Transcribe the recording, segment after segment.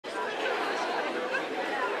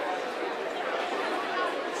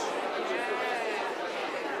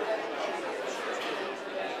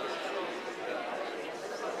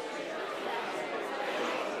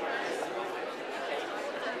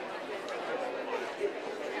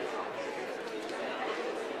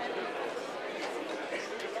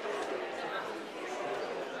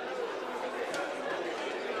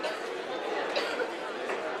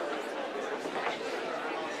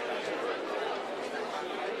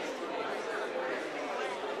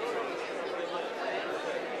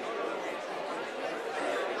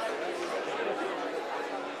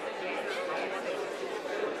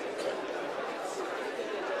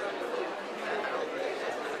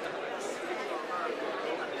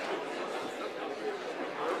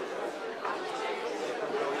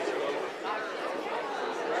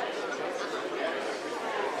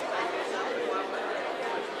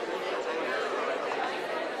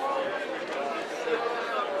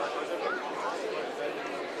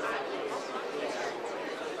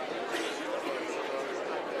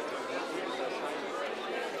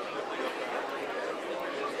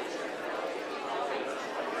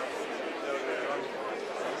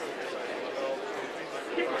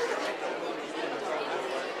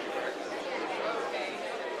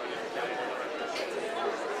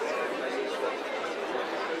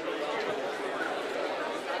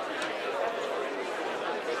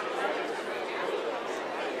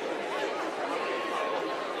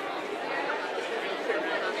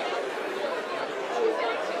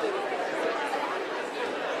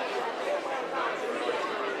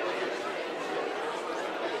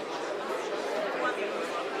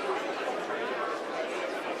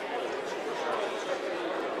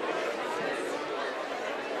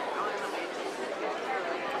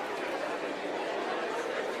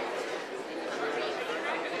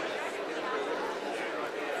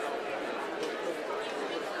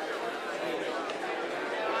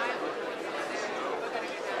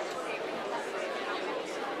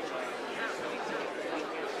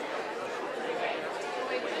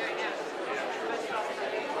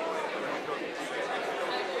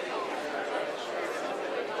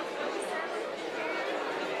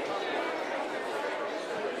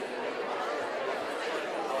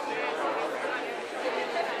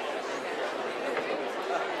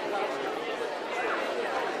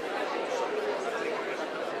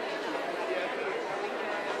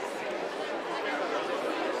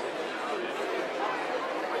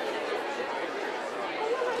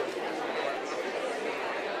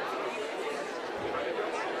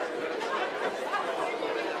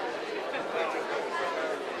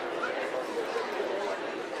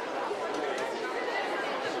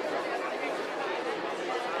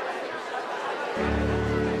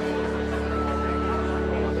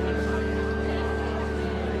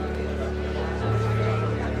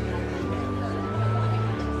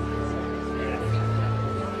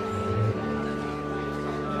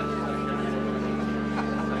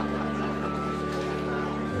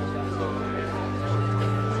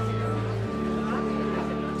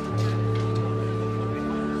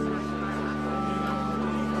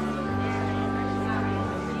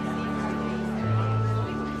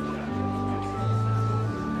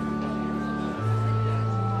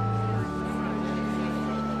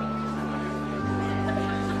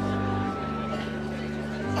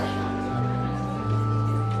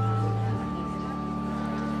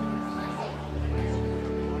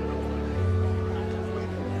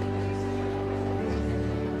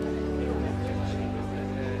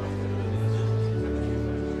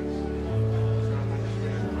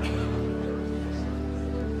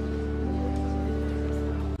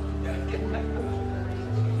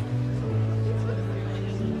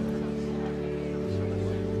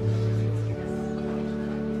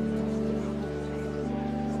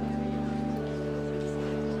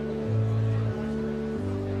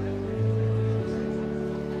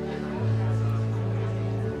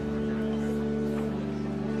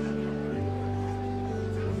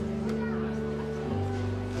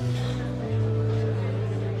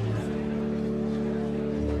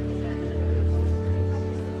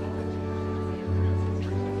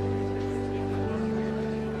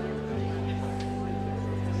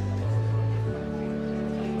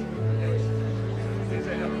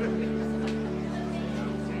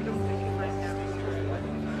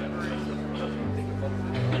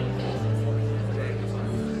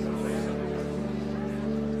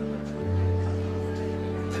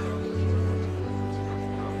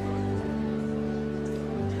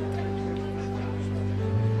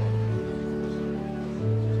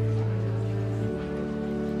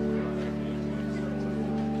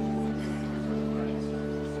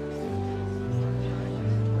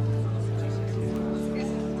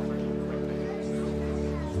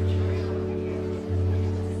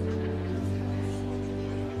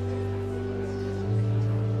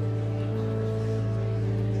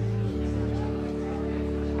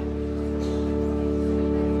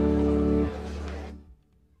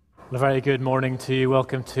A very good morning to you.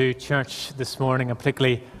 Welcome to church this morning. A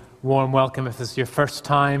particularly warm welcome if this is your first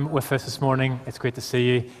time with us this morning. It's great to see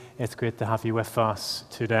you. It's great to have you with us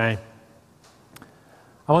today.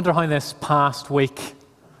 I wonder how this past week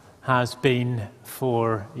has been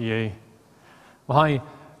for you. Well, how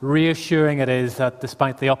reassuring it is that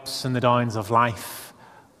despite the ups and the downs of life,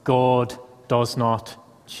 God does not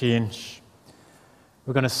change.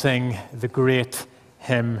 We're going to sing the great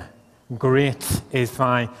hymn, "Great is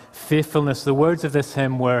thy faithfulness." The words of this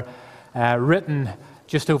hymn were written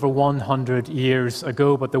just over 100 years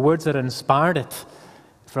ago, but the words that inspired it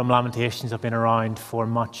from Lamentations have been around for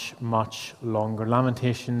much, much longer.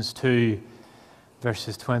 Lamentations 2,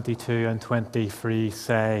 verses 22 and 23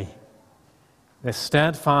 say, "The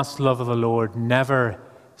steadfast love of the Lord never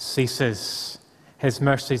ceases. His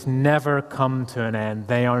mercies never come to an end.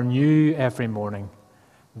 They are new every morning.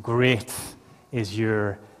 Great is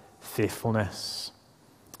your faithfulness."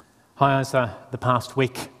 How has the past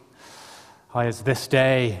week, how has this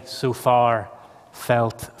day so far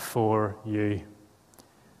felt for you?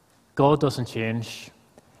 God doesn't change.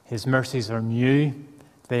 His mercies are new.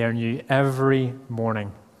 They are new every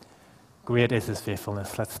morning. Great is his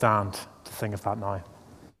faithfulness. Let's stand to sing of that now.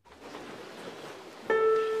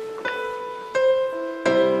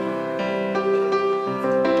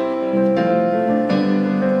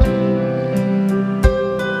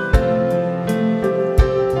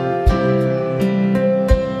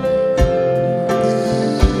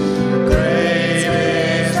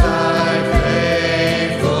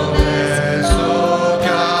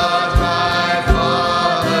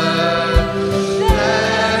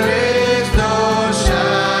 There is no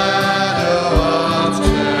shadow of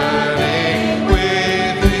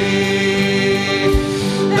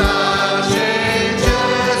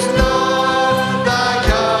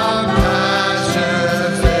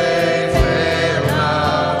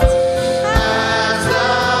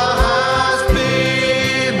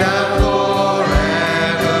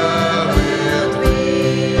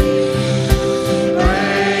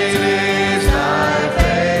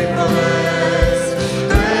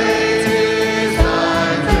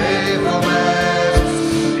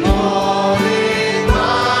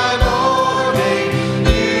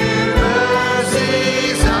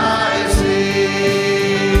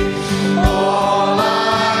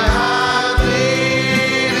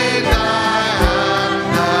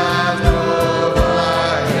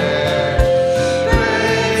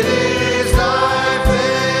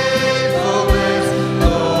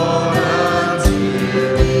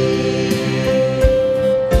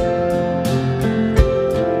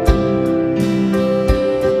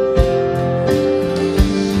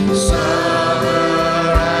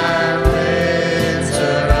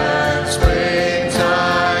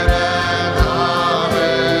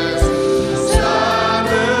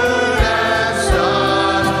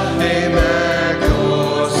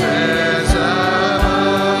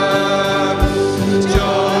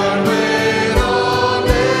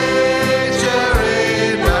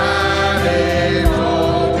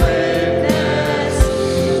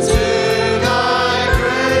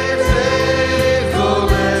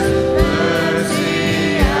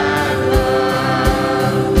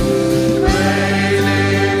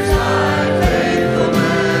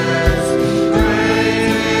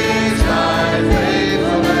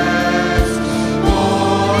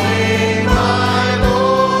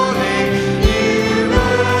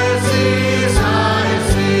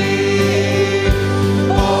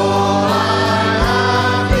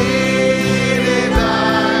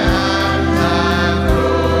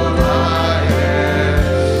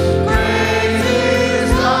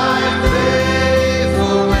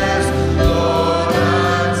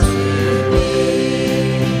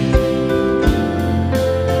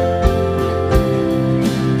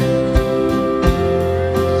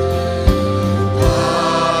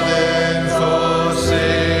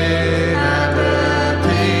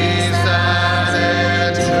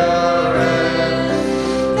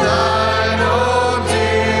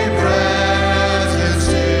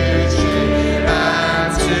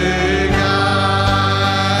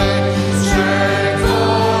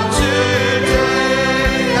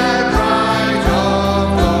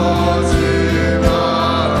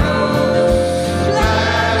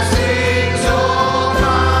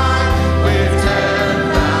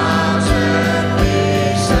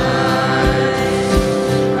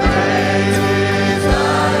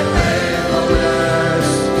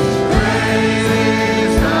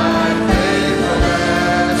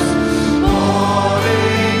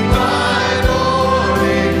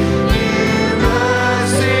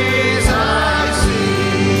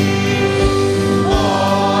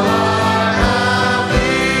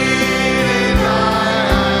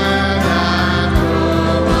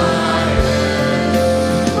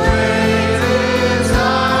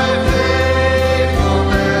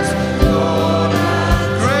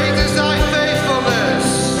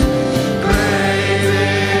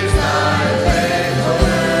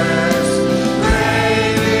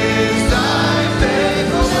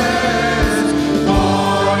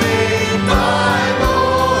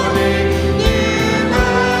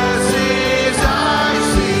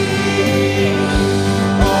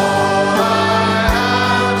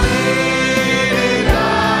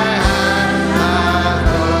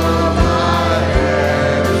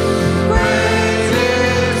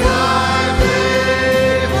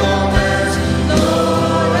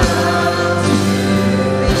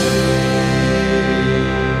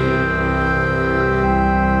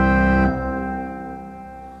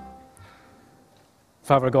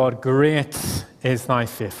Father God, great is thy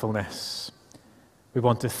faithfulness. We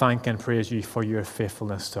want to thank and praise you for your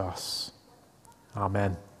faithfulness to us.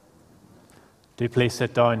 Amen. Do please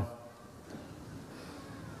sit down.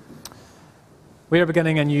 We are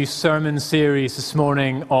beginning a new sermon series this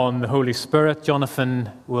morning on the Holy Spirit.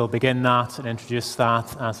 Jonathan will begin that and introduce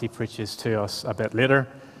that as he preaches to us a bit later.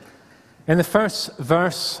 In the first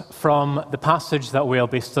verse from the passage that we'll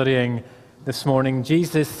be studying this morning,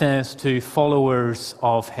 Jesus says to followers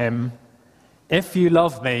of him, "If you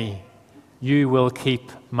love me, you will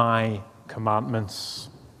keep my commandments."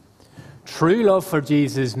 True love for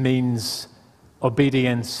Jesus means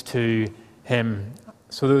obedience to him.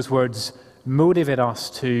 So those words motivate us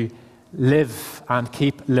to live and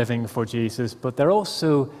keep living for Jesus. But they're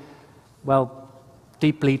also,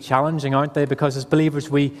 deeply challenging, aren't they? Because as believers,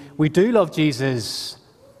 we do love Jesus,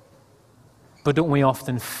 but don't we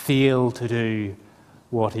often fail to do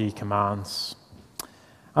what he commands?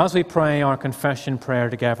 As we pray our confession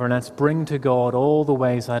prayer together, let's bring to God all the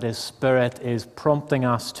ways that his Spirit is prompting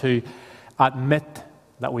us to admit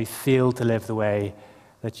that we fail to live the way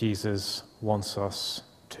that Jesus wants us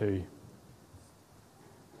to.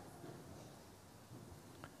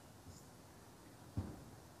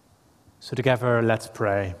 So together, let's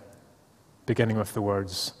pray, beginning with the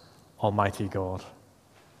words, Almighty God.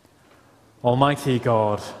 Almighty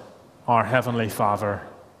God, our Heavenly Father,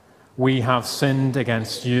 we have sinned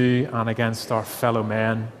against you and against our fellow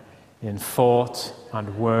men in thought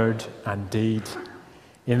and word and deed,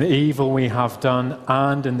 in the evil we have done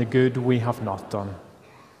and in the good we have not done,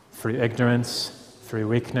 through ignorance, through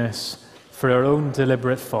weakness, through our own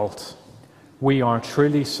deliberate fault. We are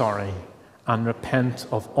truly sorry and repent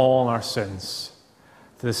of all our sins,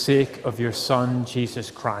 for the sake of your Son, Jesus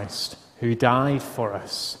Christ, who died for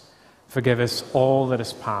us. Forgive us all that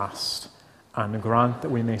is past, and grant that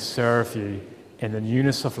we may serve you in the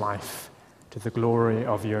newness of life, to the glory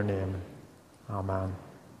of your name. Amen.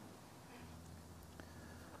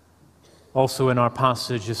 Also in our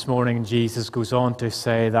passage this morning, Jesus goes on to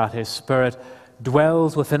say that his Spirit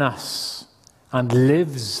dwells within us and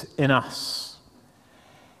lives in us.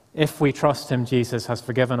 If we trust him, Jesus has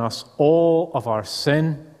forgiven us all of our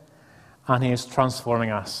sin, and he is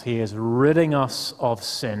transforming us. He is ridding us of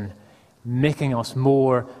sin, making us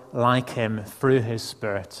more like him through his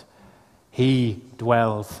Spirit. He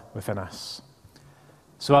dwells within us.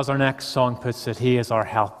 So as our next song puts it, he is our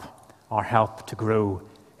help to grow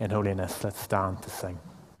in holiness. Let's stand to sing.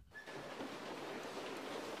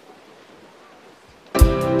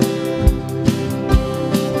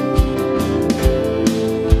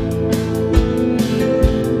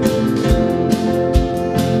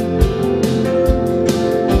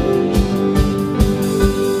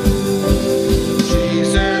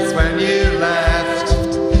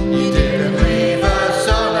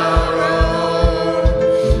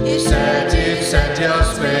 Your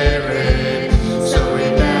Spirit, so we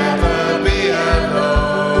never be alone.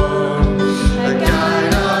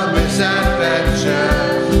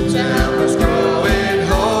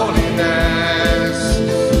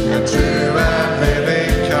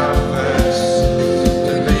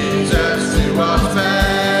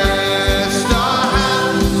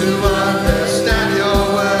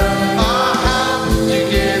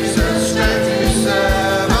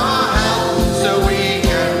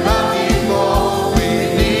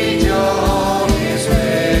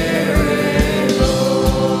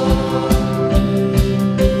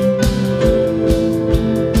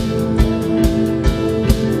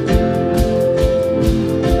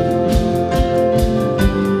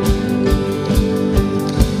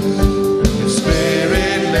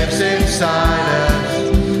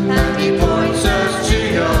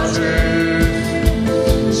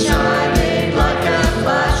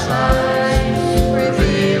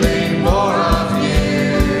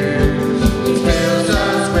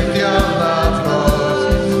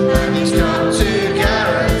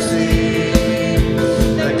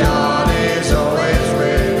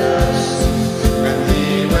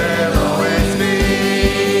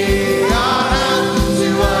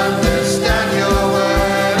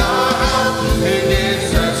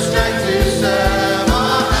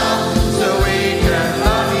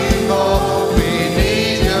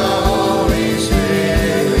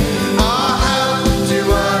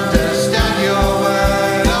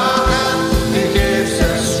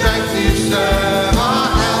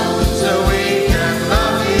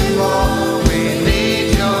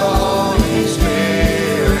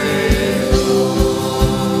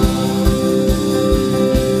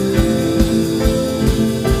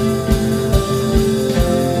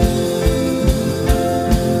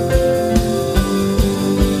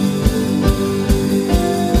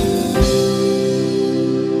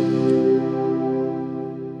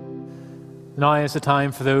 now is the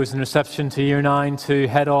time for those in reception to Year 9 to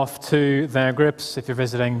head off to their groups. If you're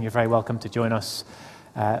visiting, you're very welcome to join us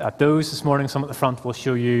at those this morning. Some at the front will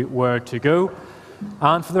show you where to go.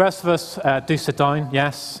 And for the rest of us, do sit down.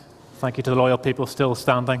 Yes, thank you to the loyal people still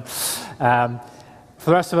standing. For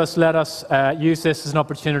the rest of us, let us use this as an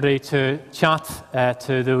opportunity to chat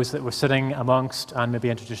to those that we're sitting amongst and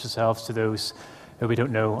maybe introduce ourselves to those who we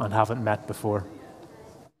don't know and haven't met before.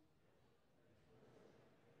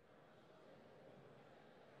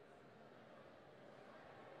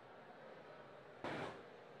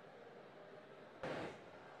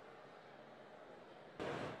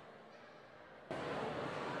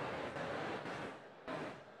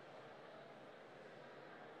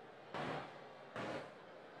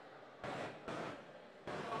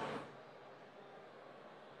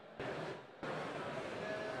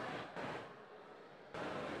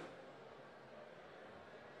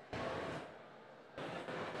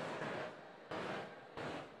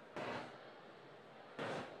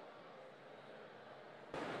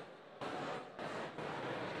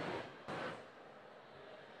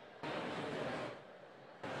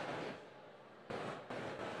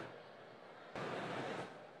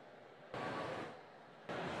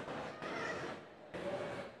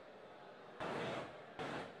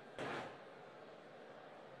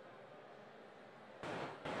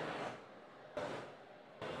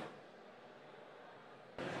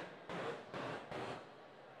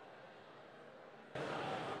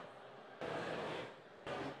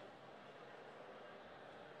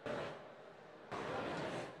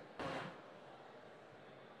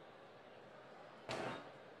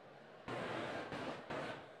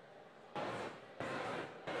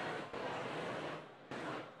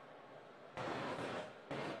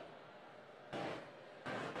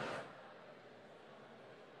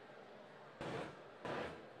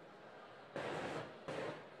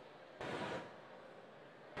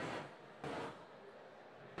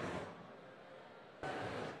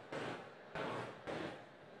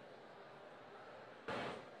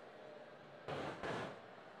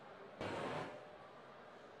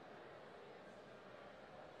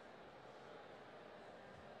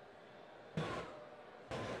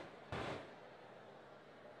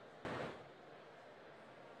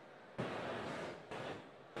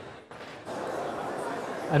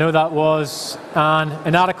 I know that was an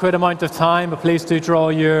inadequate amount of time, but please do draw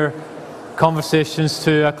your conversations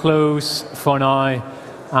to a close for now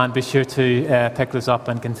and be sure to pick those up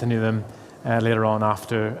and continue them later on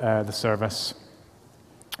after the service.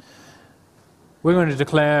 We're going to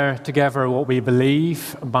declare together what we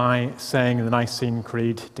believe by saying the Nicene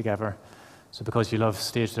Creed together. So because you love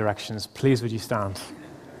stage directions, please would you stand?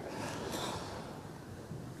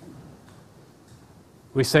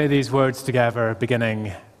 We say these words together,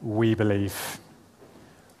 beginning, we believe.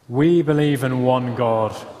 We believe in one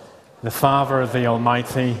God, the Father, the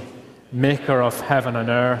Almighty, maker of heaven and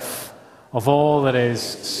earth, of all that is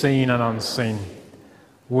seen and unseen.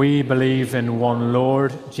 We believe in one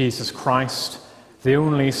Lord, Jesus Christ, the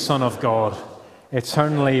only Son of God,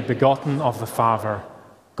 eternally begotten of the Father,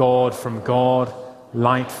 God from God,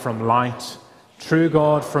 light from light, true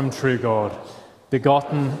God from true God,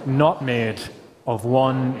 begotten, not made, of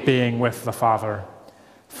one being with the Father.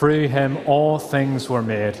 Through him all things were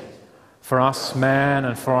made. For us men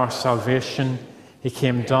and for our salvation, he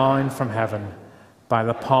came down from heaven. By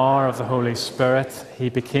the power of the Holy Spirit, he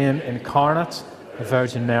became incarnate, the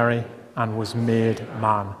Virgin Mary, and was made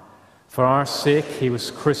man. For our sake, he was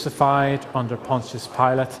crucified under Pontius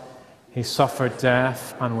Pilate. He suffered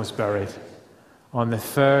death and was buried. On the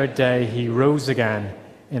third day, he rose again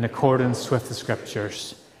in accordance with the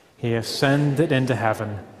Scriptures. He ascended into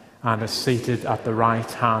heaven and is seated at the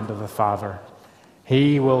right hand of the Father.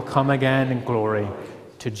 He will come again in glory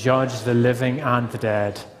to judge the living and the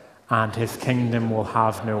dead, and his kingdom will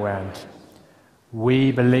have no end.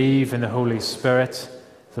 We believe in the Holy Spirit,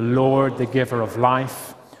 the Lord, the giver of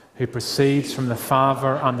life, who proceeds from the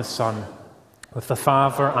Father and the Son. With the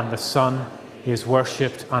Father and the Son, he is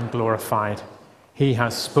worshipped and glorified. He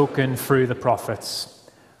has spoken through the prophets.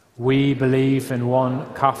 We believe in one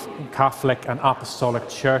Catholic and Apostolic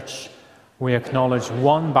Church. We acknowledge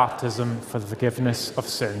one baptism for the forgiveness of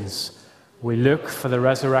sins. We look for the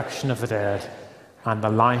resurrection of the dead and the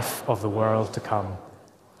life of the world to come.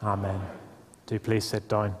 Amen. Do please sit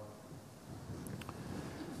down.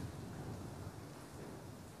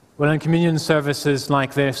 Well, in communion services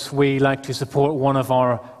like this, we like to support one of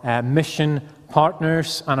our mission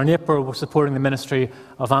partners, and in April we're supporting the ministry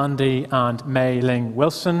of Andy and Mei Ling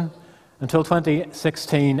Wilson. Until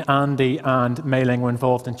 2016, Andy and Mei Ling were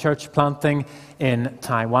involved in church planting in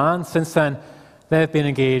Taiwan. Since then, They've been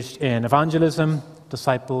engaged in evangelism,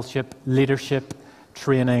 discipleship, leadership,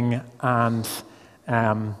 training, and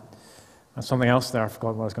something else there. I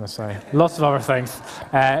forgot what I was going to say. Lots of other things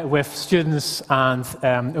with students and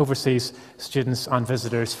overseas students and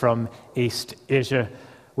visitors from East Asia.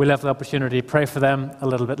 We'll have the opportunity to pray for them a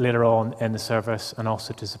little bit later on in the service and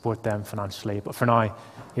also to support them financially. But for now,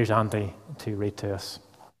 here's Andy to read to us.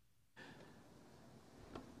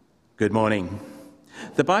 Good morning.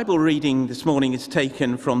 The Bible reading this morning is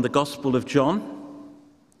taken from the Gospel of John,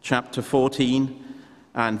 chapter 14,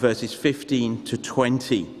 and verses 15 to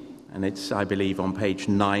 20. And it's, I believe, on page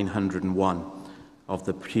 901 of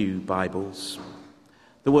the Pew Bibles.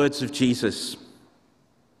 The words of Jesus: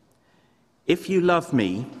 "If you love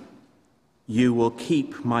me, you will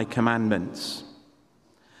keep my commandments.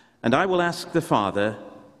 And I will ask the Father,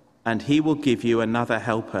 and he will give you another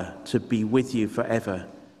helper to be with you forever,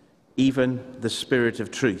 even the Spirit of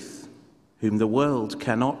truth, whom the world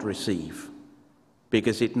cannot receive,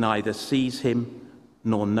 because it neither sees him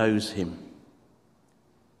nor knows him.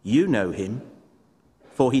 You know him,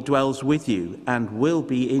 for he dwells with you and will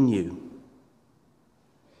be in you.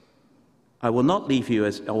 I will not leave you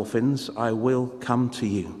as orphans, I will come to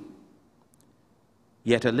you.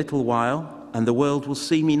 Yet a little while, and the world will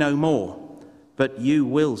see me no more, but you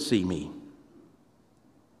will see me.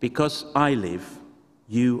 Because I live,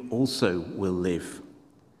 you also will live.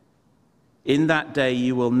 In that day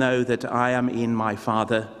you will know that I am in my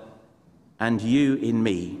Father, and you in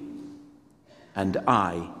me, and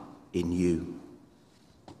I in you."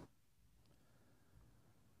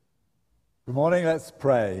 Good morning, let's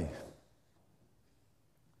pray.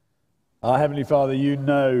 Our Heavenly Father, you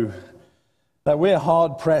know that we're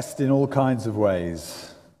hard-pressed in all kinds of ways.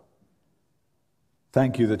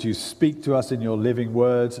 Thank you that you speak to us in your living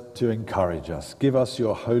word to encourage us. Give us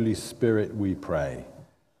your Holy Spirit, we pray,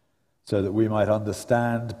 so that we might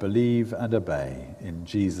understand, believe, and obey. In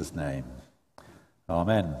Jesus' name,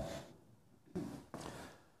 amen.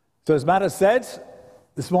 So as Matt has said,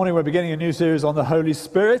 this morning we're beginning a new series on the Holy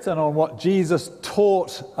Spirit and on what Jesus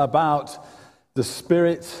taught about the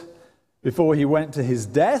Spirit before he went to his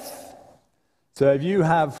death. So if you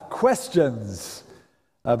have questions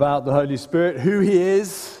about the Holy Spirit, who he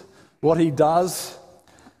is, what he does,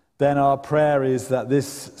 then our prayer is that this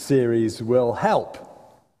series will help.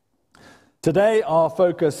 Today our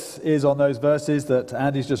focus is on those verses that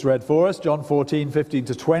Andy's just read for us, John 14, 15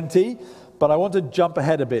 to 20. But I want to jump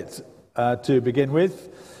ahead a bit to begin with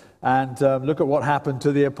and look at what happened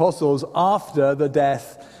to the apostles after the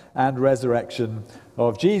death and resurrection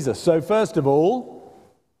of Jesus. So first of all,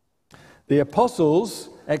 the apostles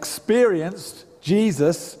experienced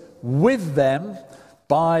Jesus with them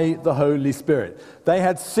by the Holy Spirit. They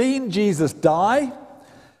had seen Jesus die.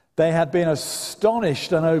 They had been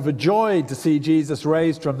astonished and overjoyed to see Jesus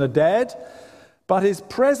raised from the dead. But his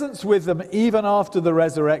presence with them, even after the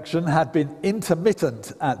resurrection, had been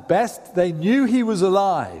intermittent at best. They knew he was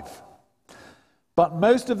alive, but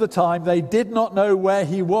most of the time they did not know where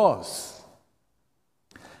he was.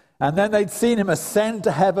 And then they'd seen him ascend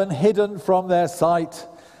to heaven, hidden from their sight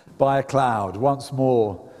by a cloud. Once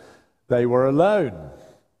more, they were alone.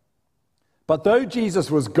 But though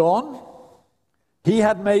Jesus was gone, he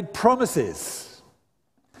had made promises.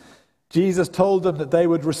 Jesus told them that they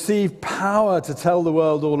would receive power to tell the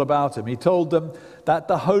world all about him. He told them that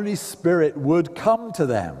the Holy Spirit would come to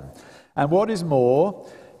them. And what is more,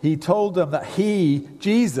 he told them that he,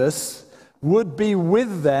 Jesus, would be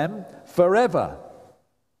with them forever.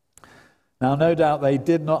 Now, no doubt they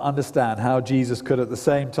did not understand how Jesus could at the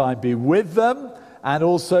same time be with them and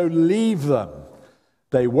also leave them.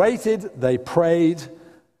 They waited, they prayed,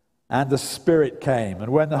 and the Spirit came.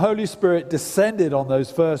 And when the Holy Spirit descended on those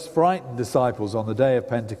first frightened disciples on the day of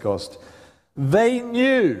Pentecost, they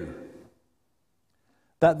knew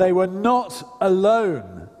that they were not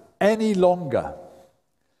alone any longer.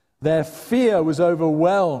 Their fear was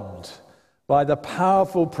overwhelmed by the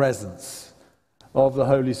powerful presence of the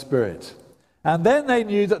Holy Spirit. And then they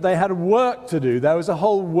knew that they had work to do. There was a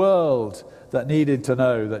whole world that needed to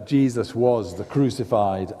know that Jesus was the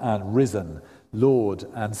crucified and risen Lord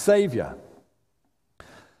and Savior.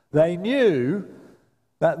 They knew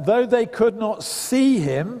that though they could not see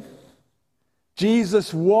him,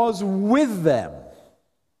 Jesus was with them.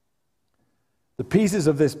 The pieces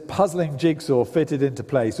of this puzzling jigsaw fitted into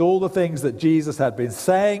place. All the things that Jesus had been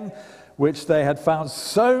saying, which they had found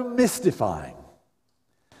so mystifying,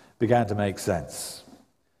 began to make sense.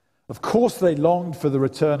 Of course, they longed for the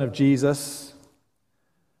return of Jesus,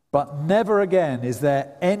 but never again is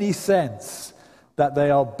there any sense that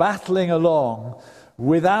they are battling along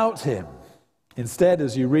without him. Instead,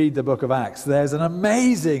 as you read the book of Acts, there's an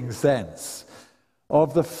amazing sense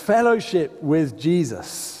of the fellowship with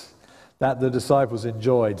Jesus that the disciples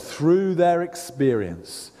enjoyed through their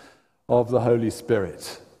experience of the Holy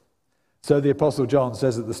Spirit. So the Apostle John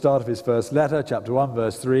says at the start of his first letter, chapter 1,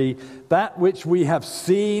 verse 3, "That which we have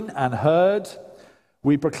seen and heard,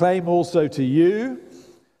 we proclaim also to you,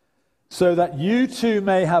 so that you too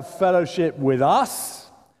may have fellowship with us.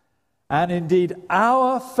 And indeed,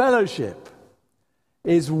 our fellowship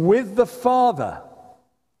is with the Father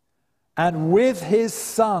and with his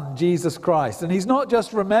Son, Jesus Christ." And he's not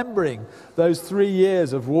just remembering those 3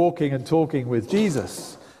 years of walking and talking with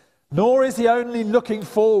Jesus, nor is he only looking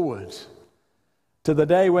forward to the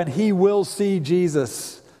day when he will see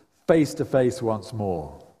Jesus face to face once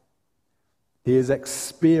more. He is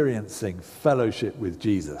experiencing fellowship with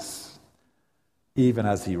Jesus, even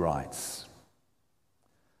as he writes.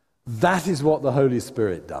 That is what the Holy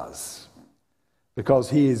Spirit does,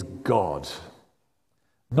 because he is God.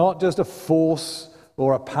 Not just a force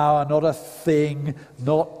or a power, not a thing,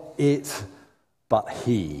 not it, but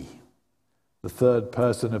he. The third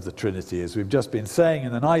person of the Trinity. As we've just been saying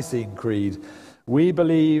in the Nicene Creed, we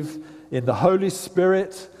believe in the Holy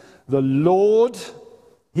Spirit, the Lord.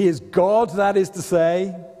 He is God, that is to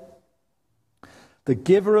say, the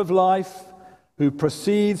giver of life, who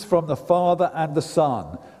proceeds from the Father and the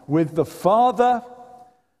Son. With the Father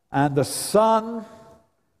and the Son,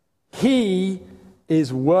 he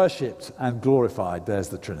is worshipped and glorified. There's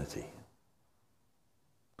the Trinity.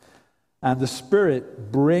 And the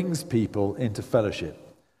Spirit brings people into fellowship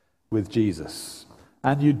with Jesus.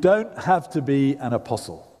 And you don't have to be an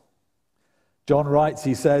apostle. John writes,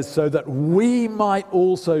 he says, so that we might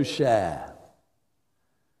also share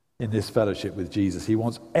in this fellowship with Jesus. He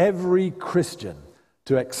wants every Christian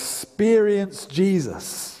to experience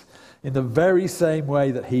Jesus in the very same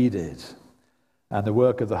way that he did. And the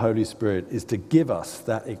work of the Holy Spirit is to give us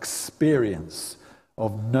that experience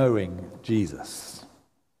of knowing Jesus.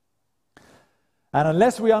 And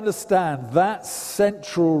unless we understand that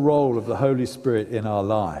central role of the Holy Spirit in our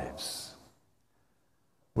lives,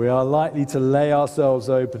 we are likely to lay ourselves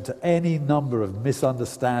open to any number of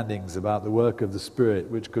misunderstandings about the work of the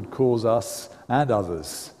Spirit, which could cause us and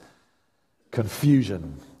others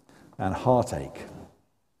confusion and heartache.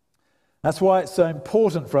 That's why it's so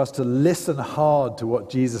important for us to listen hard to what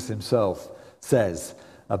Jesus himself says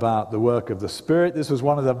about the work of the Spirit. This was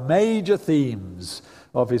one of the major themes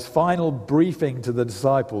of his final briefing to the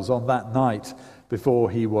disciples on that night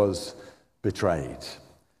before he was betrayed.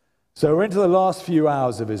 So we're into the last few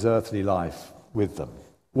hours of his earthly life with them.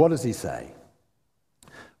 What does he say?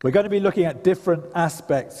 We're going to be looking at different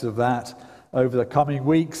aspects of that over the coming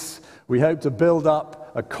weeks. We hope to build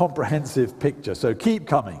up a comprehensive picture, so keep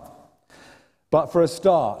coming. But for a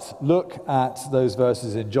start, look at those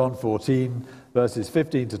verses in John 14, verses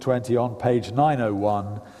 15 to 20 on page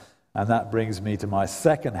 901, and that brings me to my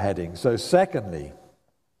second heading. So secondly,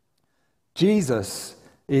 Jesus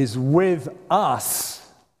is with us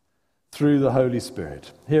through the Holy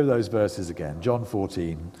Spirit. Here are those verses again. John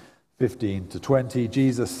 14, 15 to 20.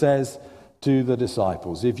 Jesus says to the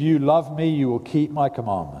disciples, "If you love me, you will keep my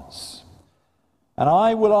commandments. And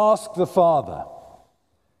I will ask the Father,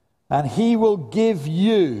 and he will give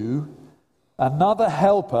you another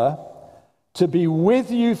helper to be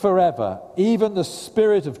with you forever, even the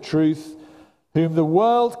Spirit of truth, whom the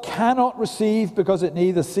world cannot receive because it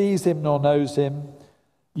neither sees him nor knows him.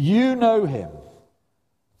 You know him,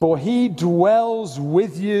 for he dwells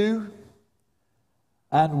with you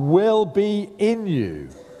and will be in you.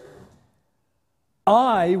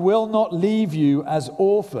 I will not leave you as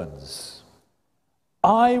orphans.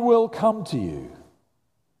 I will come to you.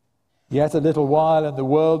 Yet a little while and the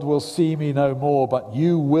world will see me no more, but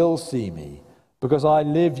you will see me. Because I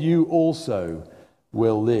live, you also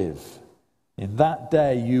will live. In that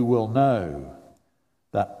day you will know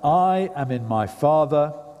that I am in my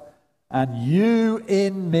Father, and you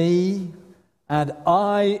in me, and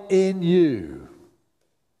I in you."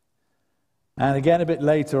 And again a bit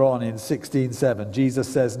later on in 16:7, Jesus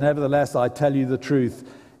says, "Nevertheless, I tell you the truth,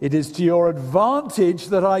 it is to your advantage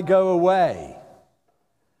that I go away.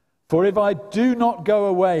 For if I do not go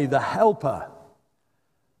away, the Helper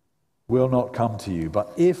will not come to you.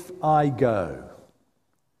 But if I go,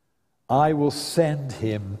 I will send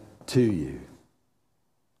him to you."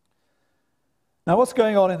 Now, what's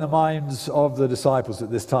going on in the minds of the disciples at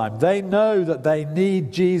this time? They know that they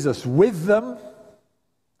need Jesus with them.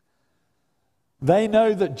 They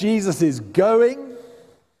know that Jesus is going,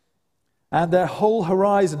 and their whole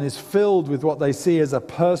horizon is filled with what they see as a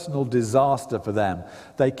personal disaster for them.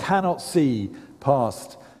 They cannot see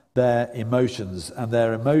past their emotions, and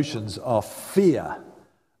their emotions are fear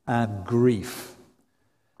and grief.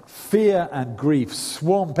 Fear and grief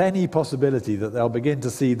swamp any possibility that they'll begin to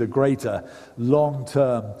see the greater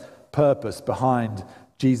long-term purpose behind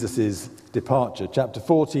Jesus' departure. Chapter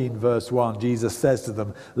 14, verse 1, Jesus says to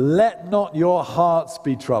them, "Let not your hearts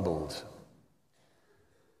be troubled."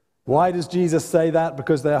 Why does Jesus say that?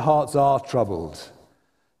 Because their hearts are troubled.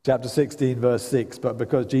 Chapter 16, verse 6, but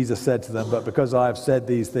because Jesus said to them, "But because I have said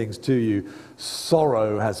these things to you,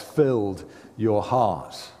 sorrow has filled your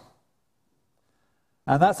heart."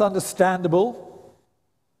 And that's understandable,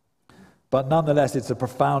 but nonetheless it's a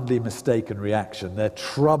profoundly mistaken reaction. Their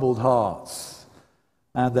troubled hearts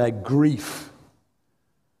and their grief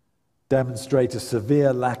demonstrate a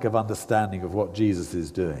severe lack of understanding of what Jesus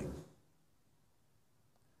is doing.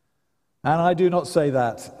 And I do not say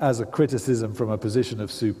that as a criticism from a position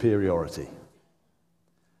of superiority.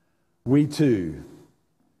 We too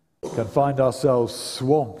can find ourselves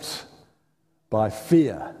swamped by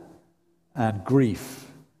fear and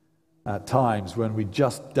grief at times when we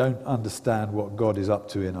just don't understand what God is up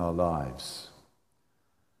to in our lives.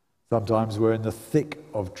 Sometimes we're in the thick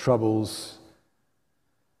of troubles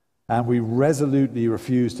and we resolutely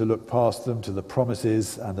refuse to look past them to the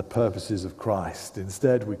promises and the purposes of Christ.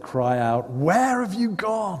 Instead, we cry out, "Where have you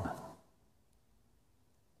gone?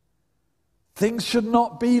 Things should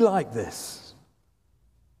not be like this."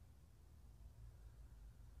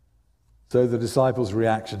 So the disciples'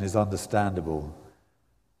 reaction is understandable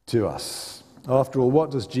to us. After all,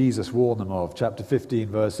 what does Jesus warn them of? Chapter 15,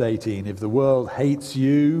 verse 18, "If the world hates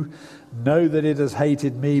you, know that it has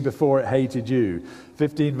hated me before it hated you."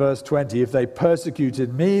 15, verse 20, "If they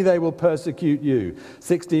persecuted me, they will persecute you."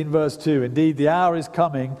 16, verse 2, "Indeed, the hour is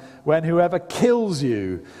coming when whoever kills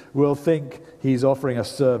you will think he's offering a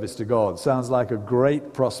service to God." Sounds like a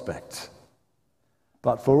great prospect.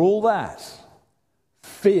 But for all that,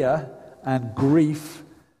 fear and grief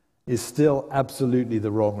is still absolutely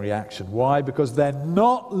the wrong reaction. Why? Because they're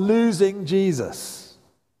not losing Jesus.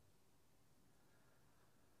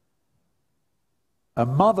 A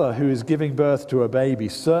mother who is giving birth to a baby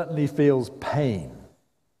certainly feels pain,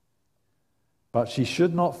 but she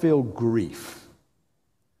should not feel grief.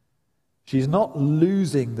 She's not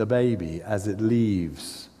losing the baby as it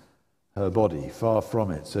leaves her body, far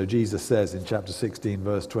from it. So Jesus says in chapter 16,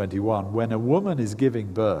 verse 21, "When a woman is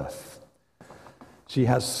giving birth, she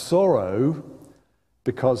has sorrow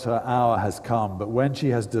because her hour has come, but when she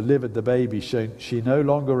has delivered the baby, she no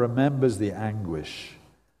longer remembers the anguish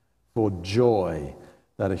for joy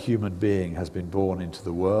that a human being has been born into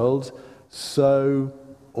the world. So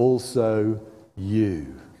also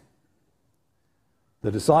you."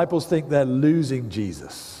 The disciples think they're losing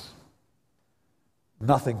Jesus.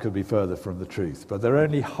 Nothing could be further from the truth, but they're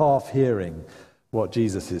only half hearing what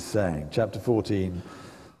Jesus is saying. Chapter 14,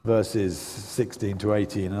 verses 16 to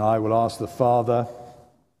 18, "And I will ask the Father,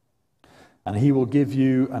 and he will give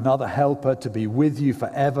you another helper to be with you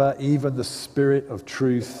forever, even the Spirit of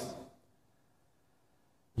truth.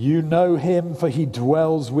 You know him, for he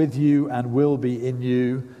dwells with you and will be in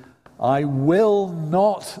you. I will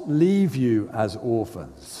not leave you as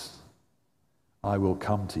orphans. I will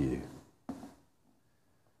come to you."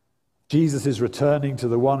 Jesus is returning to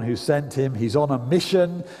the one who sent him. He's on a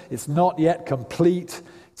mission. It's not yet complete.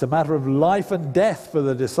 It's a matter of life and death for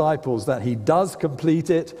the disciples that he does complete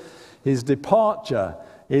it. His departure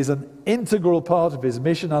is an integral part of his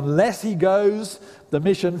mission. Unless he goes, the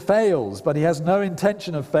mission fails, but he has no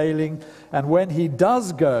intention of failing. And when he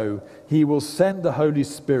does go, he will send the Holy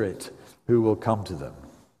Spirit who will come to them.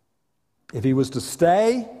 If he was to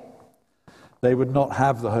stay, they would not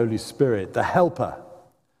have the Holy Spirit, the helper,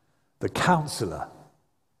 the counselor,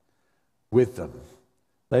 with them.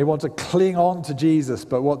 They want to cling on to Jesus,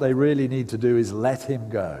 but what they really need to do is let him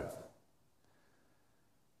go.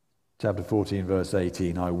 Chapter 14, verse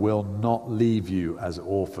 18, "I will not leave you as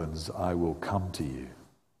orphans, I will come to you."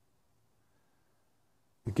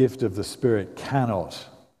 The gift of the Spirit cannot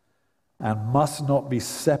and must not be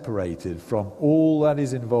separated from all that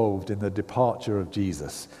is involved in the departure of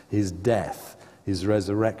Jesus, his death, his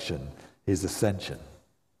resurrection, his ascension.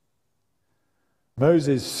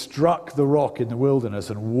 Moses struck the rock in the wilderness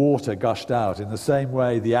and water gushed out. In the same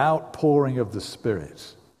way, the outpouring of the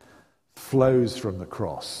Spirit flows from the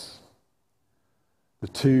cross. The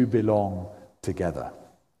two belong together.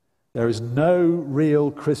 There is no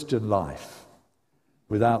real Christian life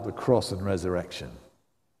without the cross and resurrection.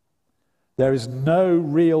 There is no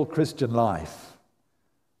real Christian life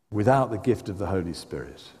without the gift of the Holy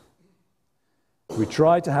Spirit. We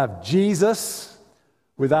try to have Jesus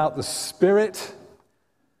without the Spirit.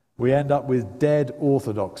 We end up with dead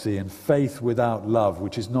orthodoxy and faith without love,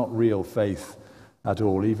 which is not real faith at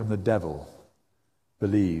all. Even the devil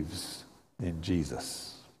believes in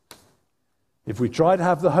Jesus. If we try to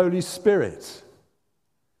have the Holy Spirit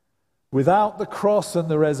without the cross and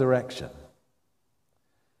the resurrection,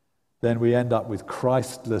 then we end up with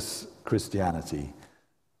Christless Christianity,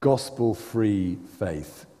 gospel-free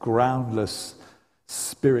faith, groundless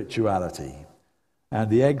spirituality, and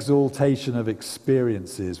the exaltation of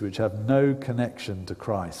experiences which have no connection to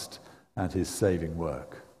Christ and his saving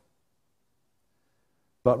work.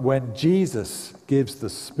 But when Jesus gives the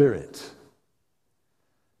Spirit,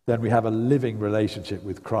 then we have a living relationship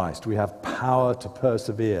with Christ. We have power to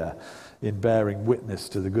persevere in bearing witness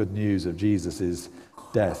to the good news of Jesus'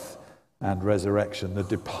 death and resurrection. The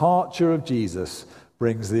departure of Jesus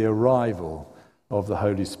brings the arrival of the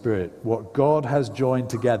Holy Spirit. What God has joined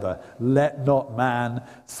together, let not man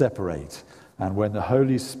separate. And when the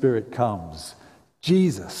Holy Spirit comes,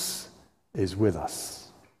 Jesus is with us.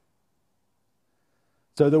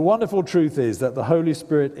 So the wonderful truth is that the Holy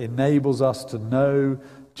Spirit enables us to know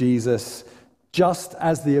Jesus just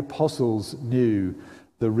as the apostles knew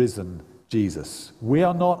the risen Jesus. We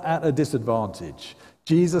are not at a disadvantage.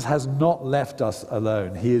 Jesus has not left us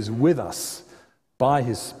alone. He is with us by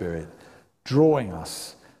his Spirit, drawing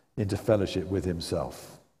us into fellowship with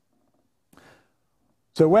himself.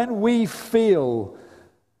 So when we feel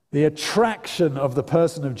the attraction of the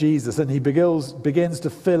person of Jesus and he begins to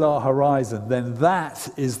fill our horizon, then that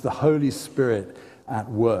is the Holy Spirit at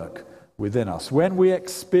work within us. When we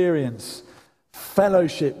experience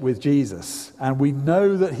fellowship with Jesus and we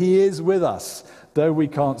know that he is with us, though we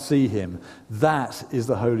can't see him, that is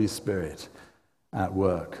the Holy Spirit at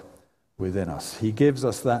work within us. He gives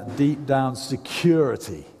us that deep down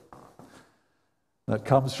security that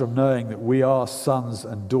comes from knowing that we are sons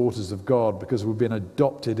and daughters of God because we've been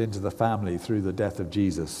adopted into the family through the death of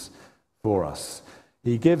Jesus for us.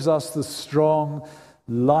 He gives us the strong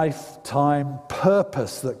lifetime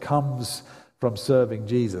purpose that comes from serving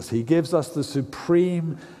Jesus. He gives us the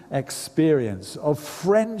supreme experience of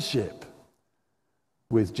friendship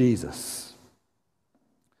with Jesus.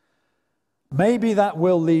 Maybe that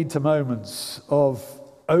will lead to moments of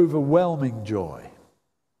overwhelming joy.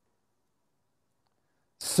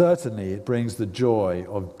 Certainly, it brings the joy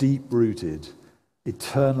of deep-rooted,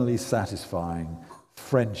 eternally satisfying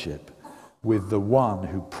friendship with the one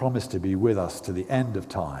who promised to be with us to the end of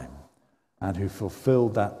time and who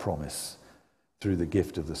fulfilled that promise through the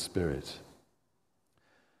gift of the Spirit.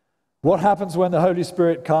 What happens when the Holy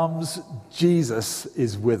Spirit comes? Jesus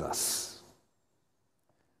is with us.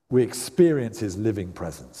 We experience his living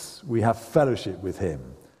presence. We have fellowship with him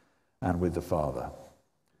and with the Father.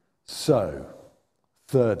 So,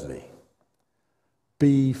 thirdly,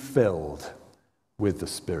 be filled with the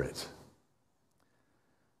Spirit.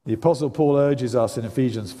 The Apostle Paul urges us in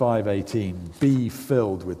Ephesians 5:18, be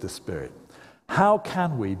filled with the Spirit. How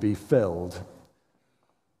can we be filled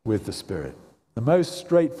with the Spirit? The most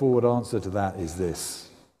straightforward answer to that is this: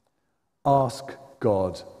 ask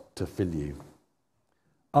God to fill you.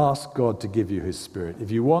 Ask God to give you his Spirit. If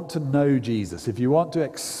you want to know Jesus, if you want to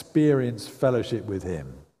experience fellowship with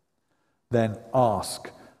him, then ask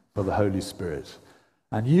for the Holy Spirit.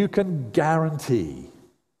 And you can guarantee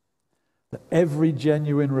that every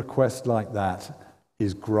genuine request like that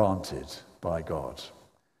is granted by God.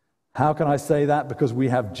 How can I say that? Because we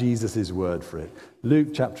have Jesus' word for it.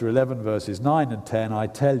 Luke chapter 11, verses 9 and 10, I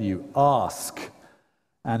tell you, ask,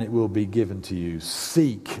 and it will be given to you.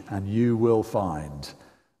 Seek, and you will find.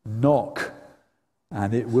 Knock,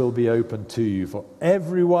 and it will be opened to you. For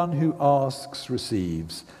everyone who asks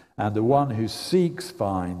receives, and the one who seeks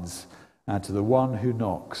finds, and to the one who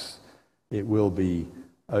knocks it will be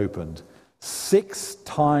opened. 6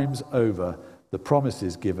 times over, the promise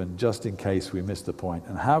is given, just in case we miss the point.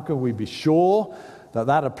 And how can we be sure that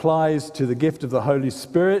that applies to the gift of the Holy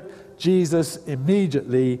Spirit? Jesus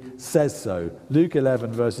immediately says so. Luke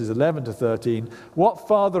 11, verses 11 to 13. What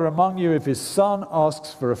father among you, if his son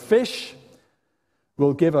asks for a fish,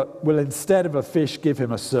 will instead of a fish give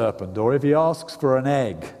him a serpent? Or if he asks for an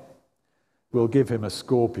egg, will give him a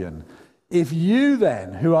scorpion? If you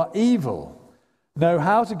then, who are evil, know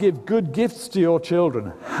how to give good gifts to your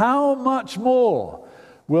children, how much more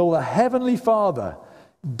will the Heavenly Father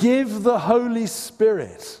give the Holy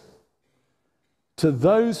Spirit to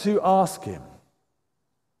those who ask him?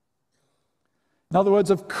 In other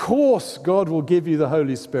words, of course God will give you the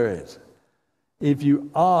Holy Spirit if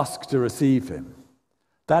you ask to receive him.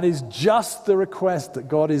 That is just the request that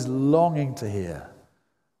God is longing to hear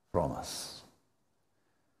from us.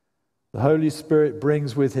 The Holy Spirit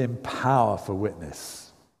brings with him power for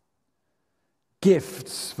witness.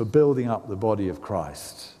 gifts for building up the body of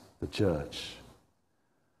Christ, the church.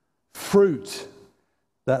 Fruit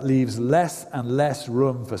that leaves less and less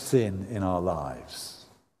room for sin in our lives.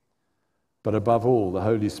 But above all, the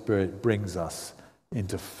Holy Spirit brings us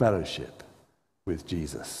into fellowship with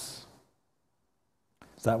Jesus.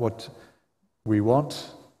 Is that what we want? Is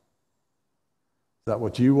that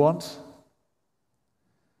what you want?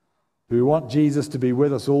 Do we want Jesus to be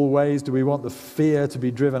with us always? Do we want the fear to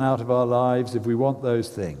be driven out of our lives? If we want those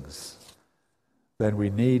things, then we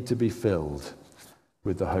need to be filled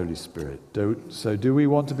with the Holy Spirit. So do we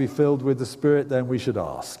want to be filled with the Spirit? Then we should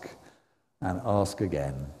ask and ask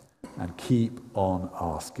again and keep on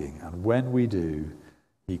asking. And when we do,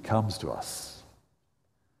 he comes to us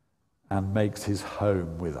and makes his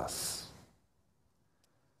home with us.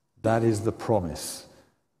 That is the promise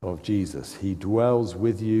of Jesus. He dwells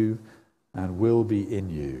with you and will be in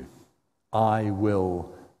you. I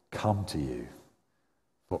will come to you.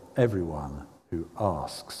 For everyone who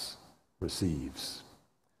asks receives.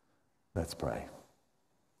 Let's pray.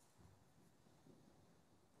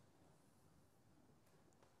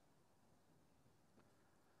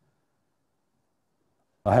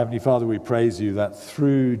 Our Heavenly Father, we praise you that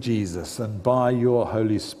through Jesus and by your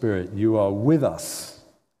Holy Spirit, you are with us,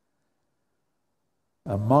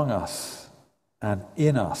 among us, and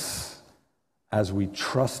in us as we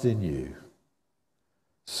trust in you.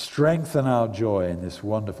 Strengthen our joy in this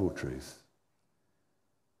wonderful truth.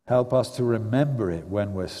 Help us to remember it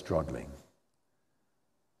when we're struggling.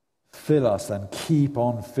 Fill us and keep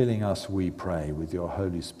on filling us, we pray, with your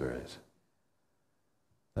Holy Spirit,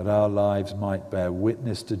 that our lives might bear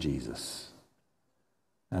witness to Jesus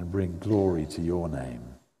and bring glory to your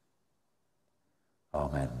name.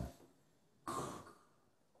 Amen.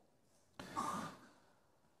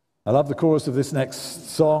 I love the chorus of this next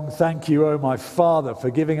song. Thank you, O my Father, for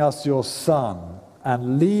giving us your Son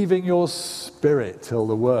and leaving your Spirit till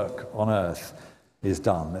the work on earth is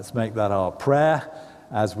done. Let's make that our prayer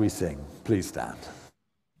as we sing. Please stand.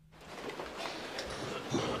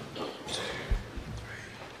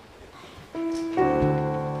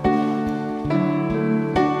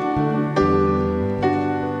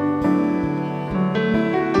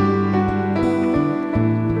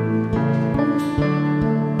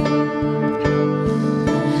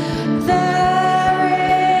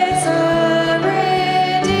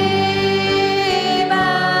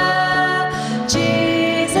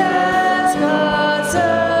 Jesus, God's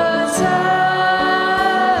Son.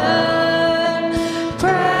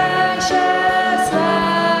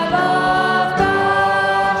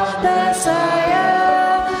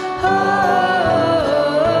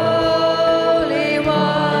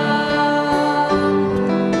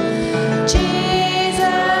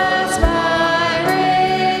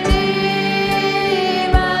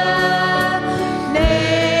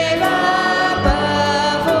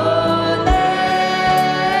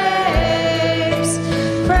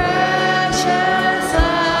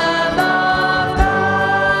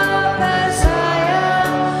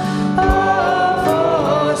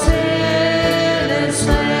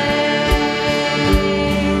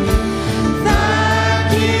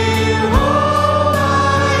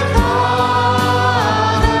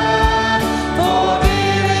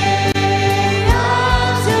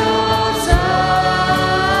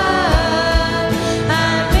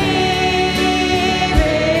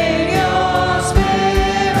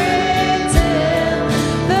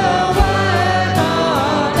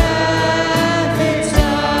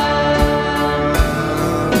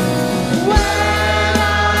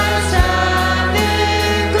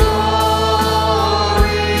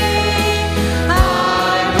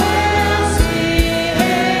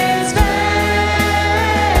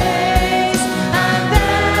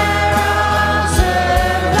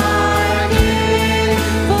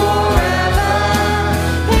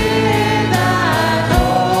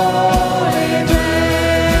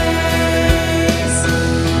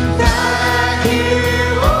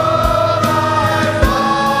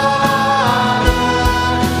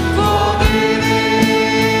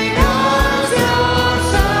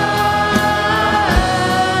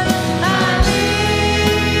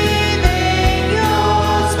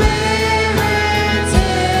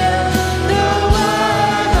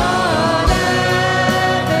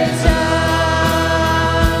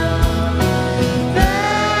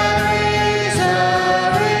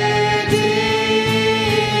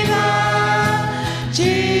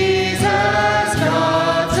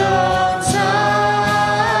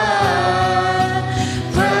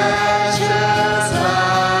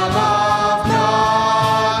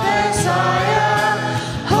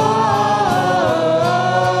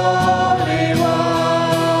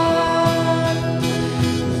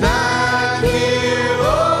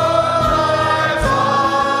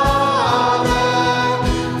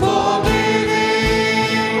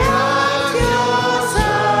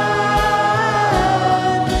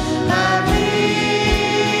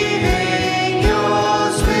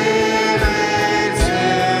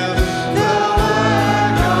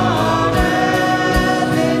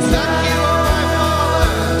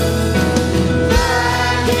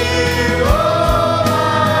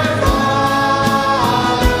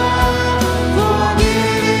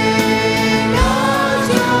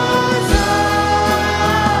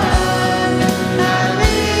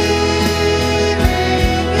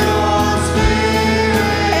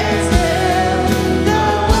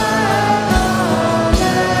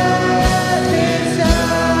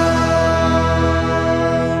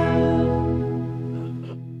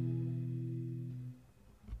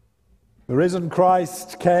 risen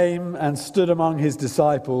Christ came and stood among his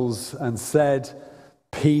disciples and said,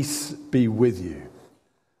 "Peace be with you."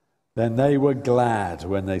 Then they were glad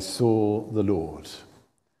when they saw the Lord.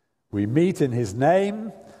 We meet in his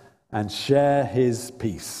name and share his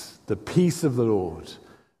peace. The peace of the Lord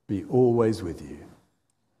be always with you.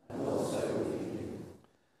 And also with you.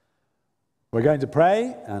 We're going to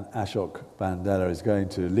pray, and Ashok Bandela is going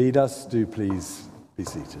to lead us. Do please be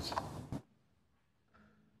seated.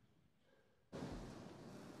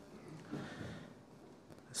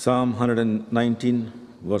 Psalm 119,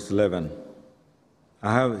 verse 11.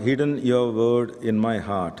 I have hidden your word in my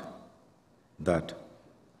heart, that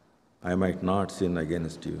I might not sin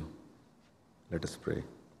against you. Let us pray.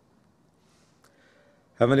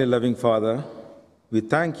 Heavenly loving Father, we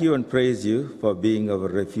thank you and praise you for being our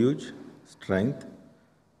refuge, strength,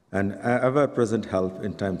 and ever-present help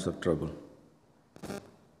in times of trouble.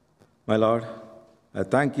 My Lord, I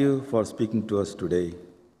thank you for speaking to us today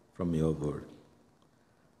from your word,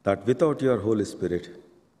 that without your Holy Spirit,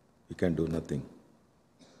 we can do nothing.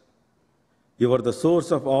 You are the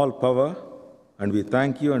source of all power, and we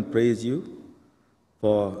thank you and praise you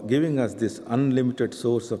for giving us this unlimited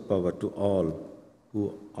source of power to all who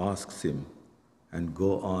asks him and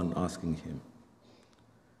go on asking him.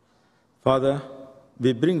 Father,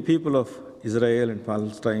 we bring people of Israel and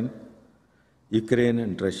Palestine, Ukraine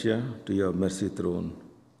and Russia to your mercy throne.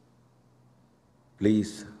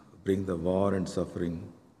 Please bring the war and suffering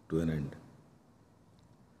to an end.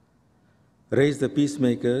 Raise the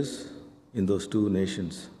peacemakers in those two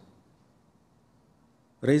nations.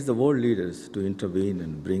 Raise the world leaders to intervene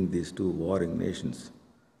and bring these two warring nations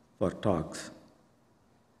for talks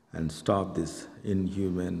and stop this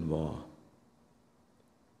inhuman war.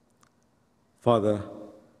 Father,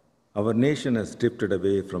 our nation has drifted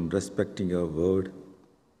away from respecting your word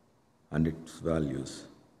and its values.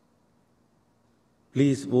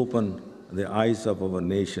 Please open the eyes of our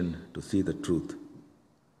nation to see the truth.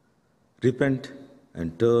 Repent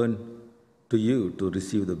and turn to you to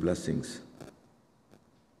receive the blessings.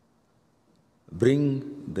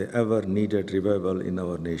 Bring the ever-needed revival in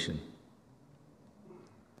our nation.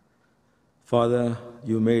 Father,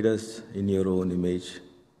 you made us in your own image.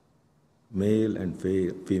 Male and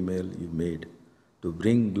female you made to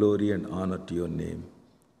bring glory and honor to your name.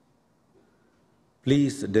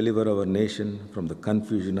 Please deliver our nation from the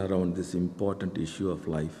confusion around this important issue of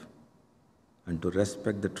life and to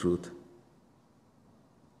respect the truth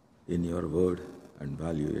in your word and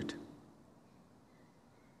value it.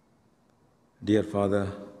 Dear Father,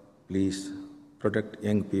 please protect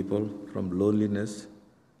young people from loneliness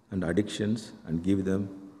and addictions and give them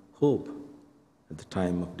hope at the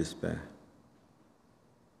time of despair.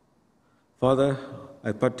 Father,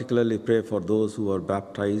 I particularly pray for those who are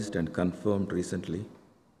baptized and confirmed recently.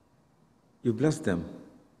 You bless them,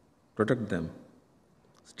 protect them,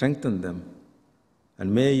 strengthen them,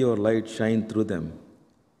 and may your light shine through them,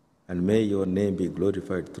 and may your name be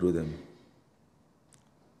glorified through them.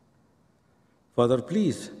 Father,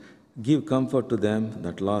 please give comfort to them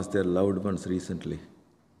that lost their loved ones recently.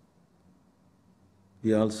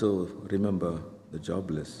 We also remember the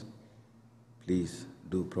jobless. Please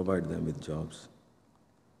do provide them with jobs.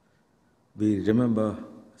 We remember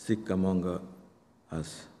sick among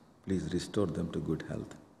us. Please restore them to good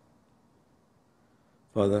health.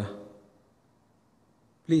 Father,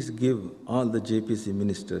 please give all the JPC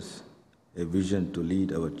ministers a vision to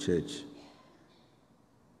lead our church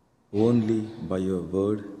only by your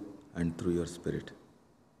word and through your Spirit.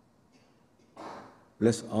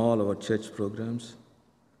 Bless all our church programs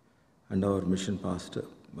and our mission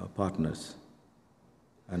partners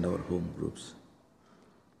and our home groups.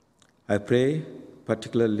 I pray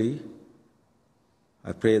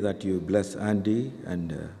that you bless Andy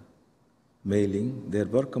and Mailing their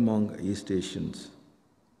work among East Asians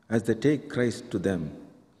as they take Christ to them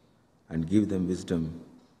and give them wisdom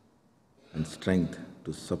and strength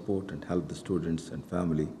to support and help the students and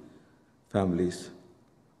families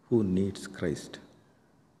who needs Christ.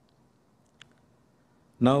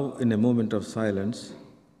 Now, in a moment of silence,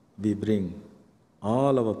 we bring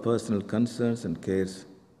all our personal concerns and cares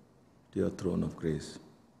to your throne of grace.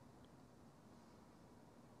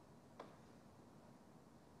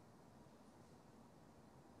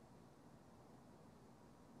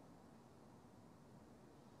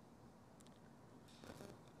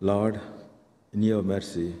 Lord, in your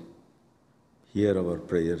mercy, hear our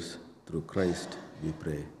prayers. Through Christ we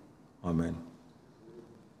pray. Amen.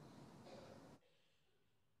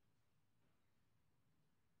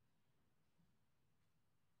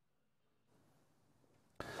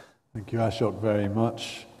 Thank you, Ashok, very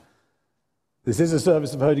much. This is a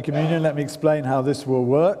service of Holy Communion. Let me explain how this will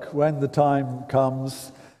work. When the time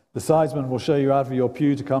comes, the sidesman will show you out of your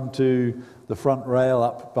pew to come to the front rail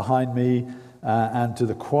up behind me and to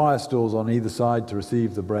the choir stalls on either side to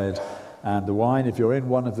receive the bread and the wine. If you're in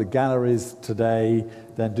one of the galleries today,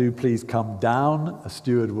 then do please come down. A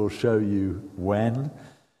steward will show you when.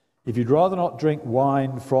 If you'd rather not drink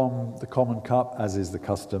wine from the common cup, as is the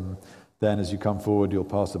custom, then as you come forward, you'll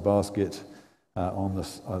pass a basket on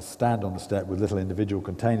the stand on the step with little individual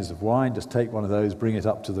containers of wine. Just take one of those, bring it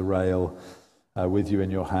up to the rail with you in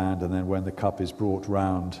your hand, and then when the cup is brought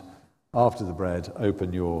round after the bread,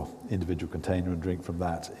 open your individual container and drink from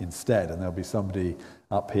that instead. And there'll be somebody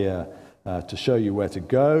up here to show you where to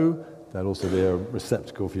go. There'll also be a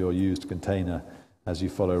receptacle for your used container as you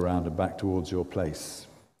follow around and back towards your place.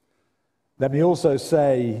 Let me also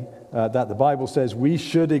say that the Bible says we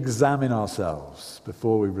should examine ourselves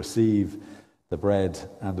before we receive the bread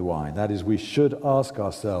and the wine. That is, we should ask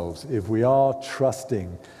ourselves if we are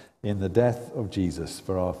trusting in the death of Jesus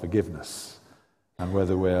for our forgiveness and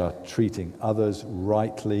whether we are treating others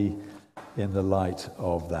rightly in the light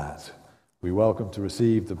of that. We welcome to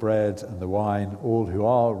receive the bread and the wine all who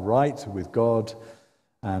are right with God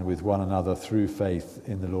and with one another through faith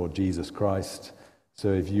in the Lord Jesus Christ.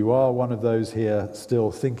 So if you are one of those here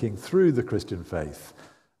still thinking through the Christian faith,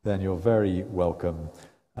 then you're very welcome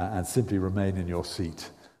and simply remain in your seat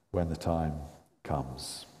when the time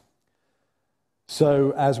comes.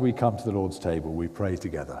 So as we come to the Lord's table, we pray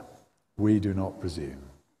together. We do not presume.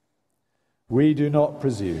 We do not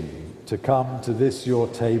presume to come to this your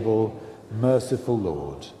table, merciful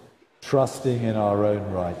Lord, trusting in our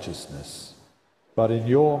own righteousness, but in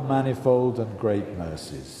your manifold and great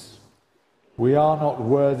mercies. We are not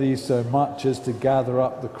worthy so much as to gather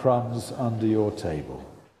up the crumbs under your table.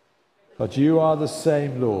 But you are the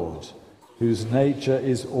same Lord, whose nature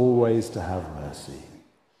is always to have mercy.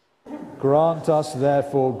 Grant us,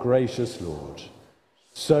 therefore, gracious Lord,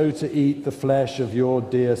 so to eat the flesh of your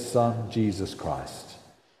dear Son, Jesus Christ,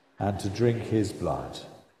 and to drink his blood,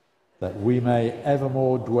 that we may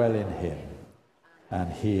evermore dwell in him,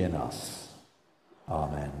 and he in us.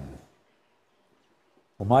 Amen.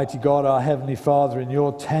 Almighty God, our Heavenly Father, in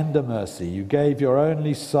your tender mercy, you gave your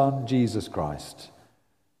only Son, Jesus Christ,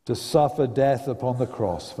 to suffer death upon the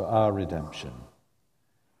cross for our redemption.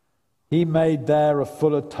 He made there a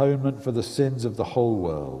full atonement for the sins of the whole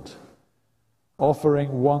world,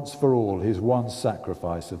 offering once for all his one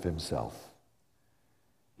sacrifice of himself.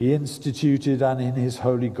 He instituted and in his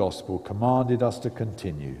holy gospel commanded us to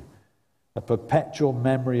continue a perpetual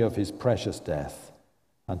memory of his precious death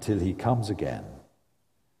until he comes again.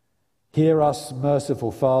 Hear us,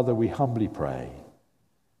 merciful Father, we humbly pray,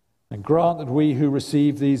 and grant that we who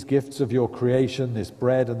receive these gifts of your creation, this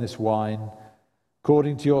bread and this wine,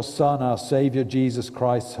 according to your Son, our Saviour, Jesus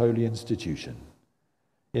Christ's holy institution,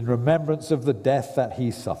 in remembrance of the death that he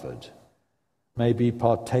suffered, may be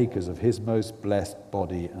partakers of his most blessed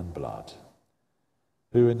body and blood,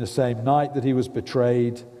 who in the same night that he was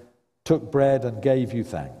betrayed, took bread and gave you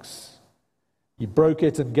thanks. He broke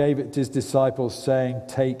it and gave it to his disciples, saying,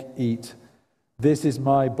 "Take, eat. This is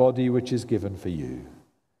my body which is given for you.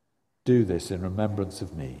 Do this in remembrance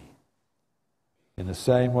of me." In the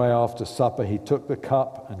same way, after supper, he took the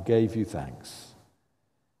cup and gave you thanks.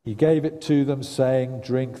 He gave it to them, saying,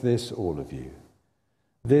 "Drink this, all of you.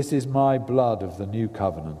 This is my blood of the new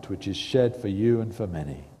covenant, which is shed for you and for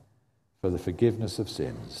many, for the forgiveness of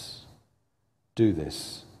sins. Do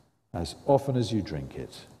this as often as you drink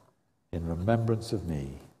it, in remembrance of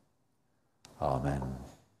me." Amen.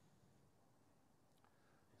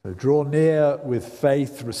 So draw near with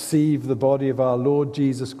faith, receive the body of our Lord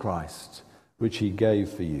Jesus Christ, which he gave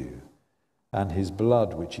for you, and his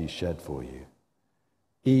blood which he shed for you.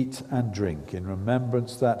 Eat and drink in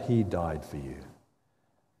remembrance that he died for you,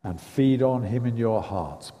 and feed on him in your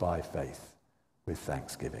hearts by faith with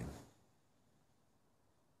thanksgiving.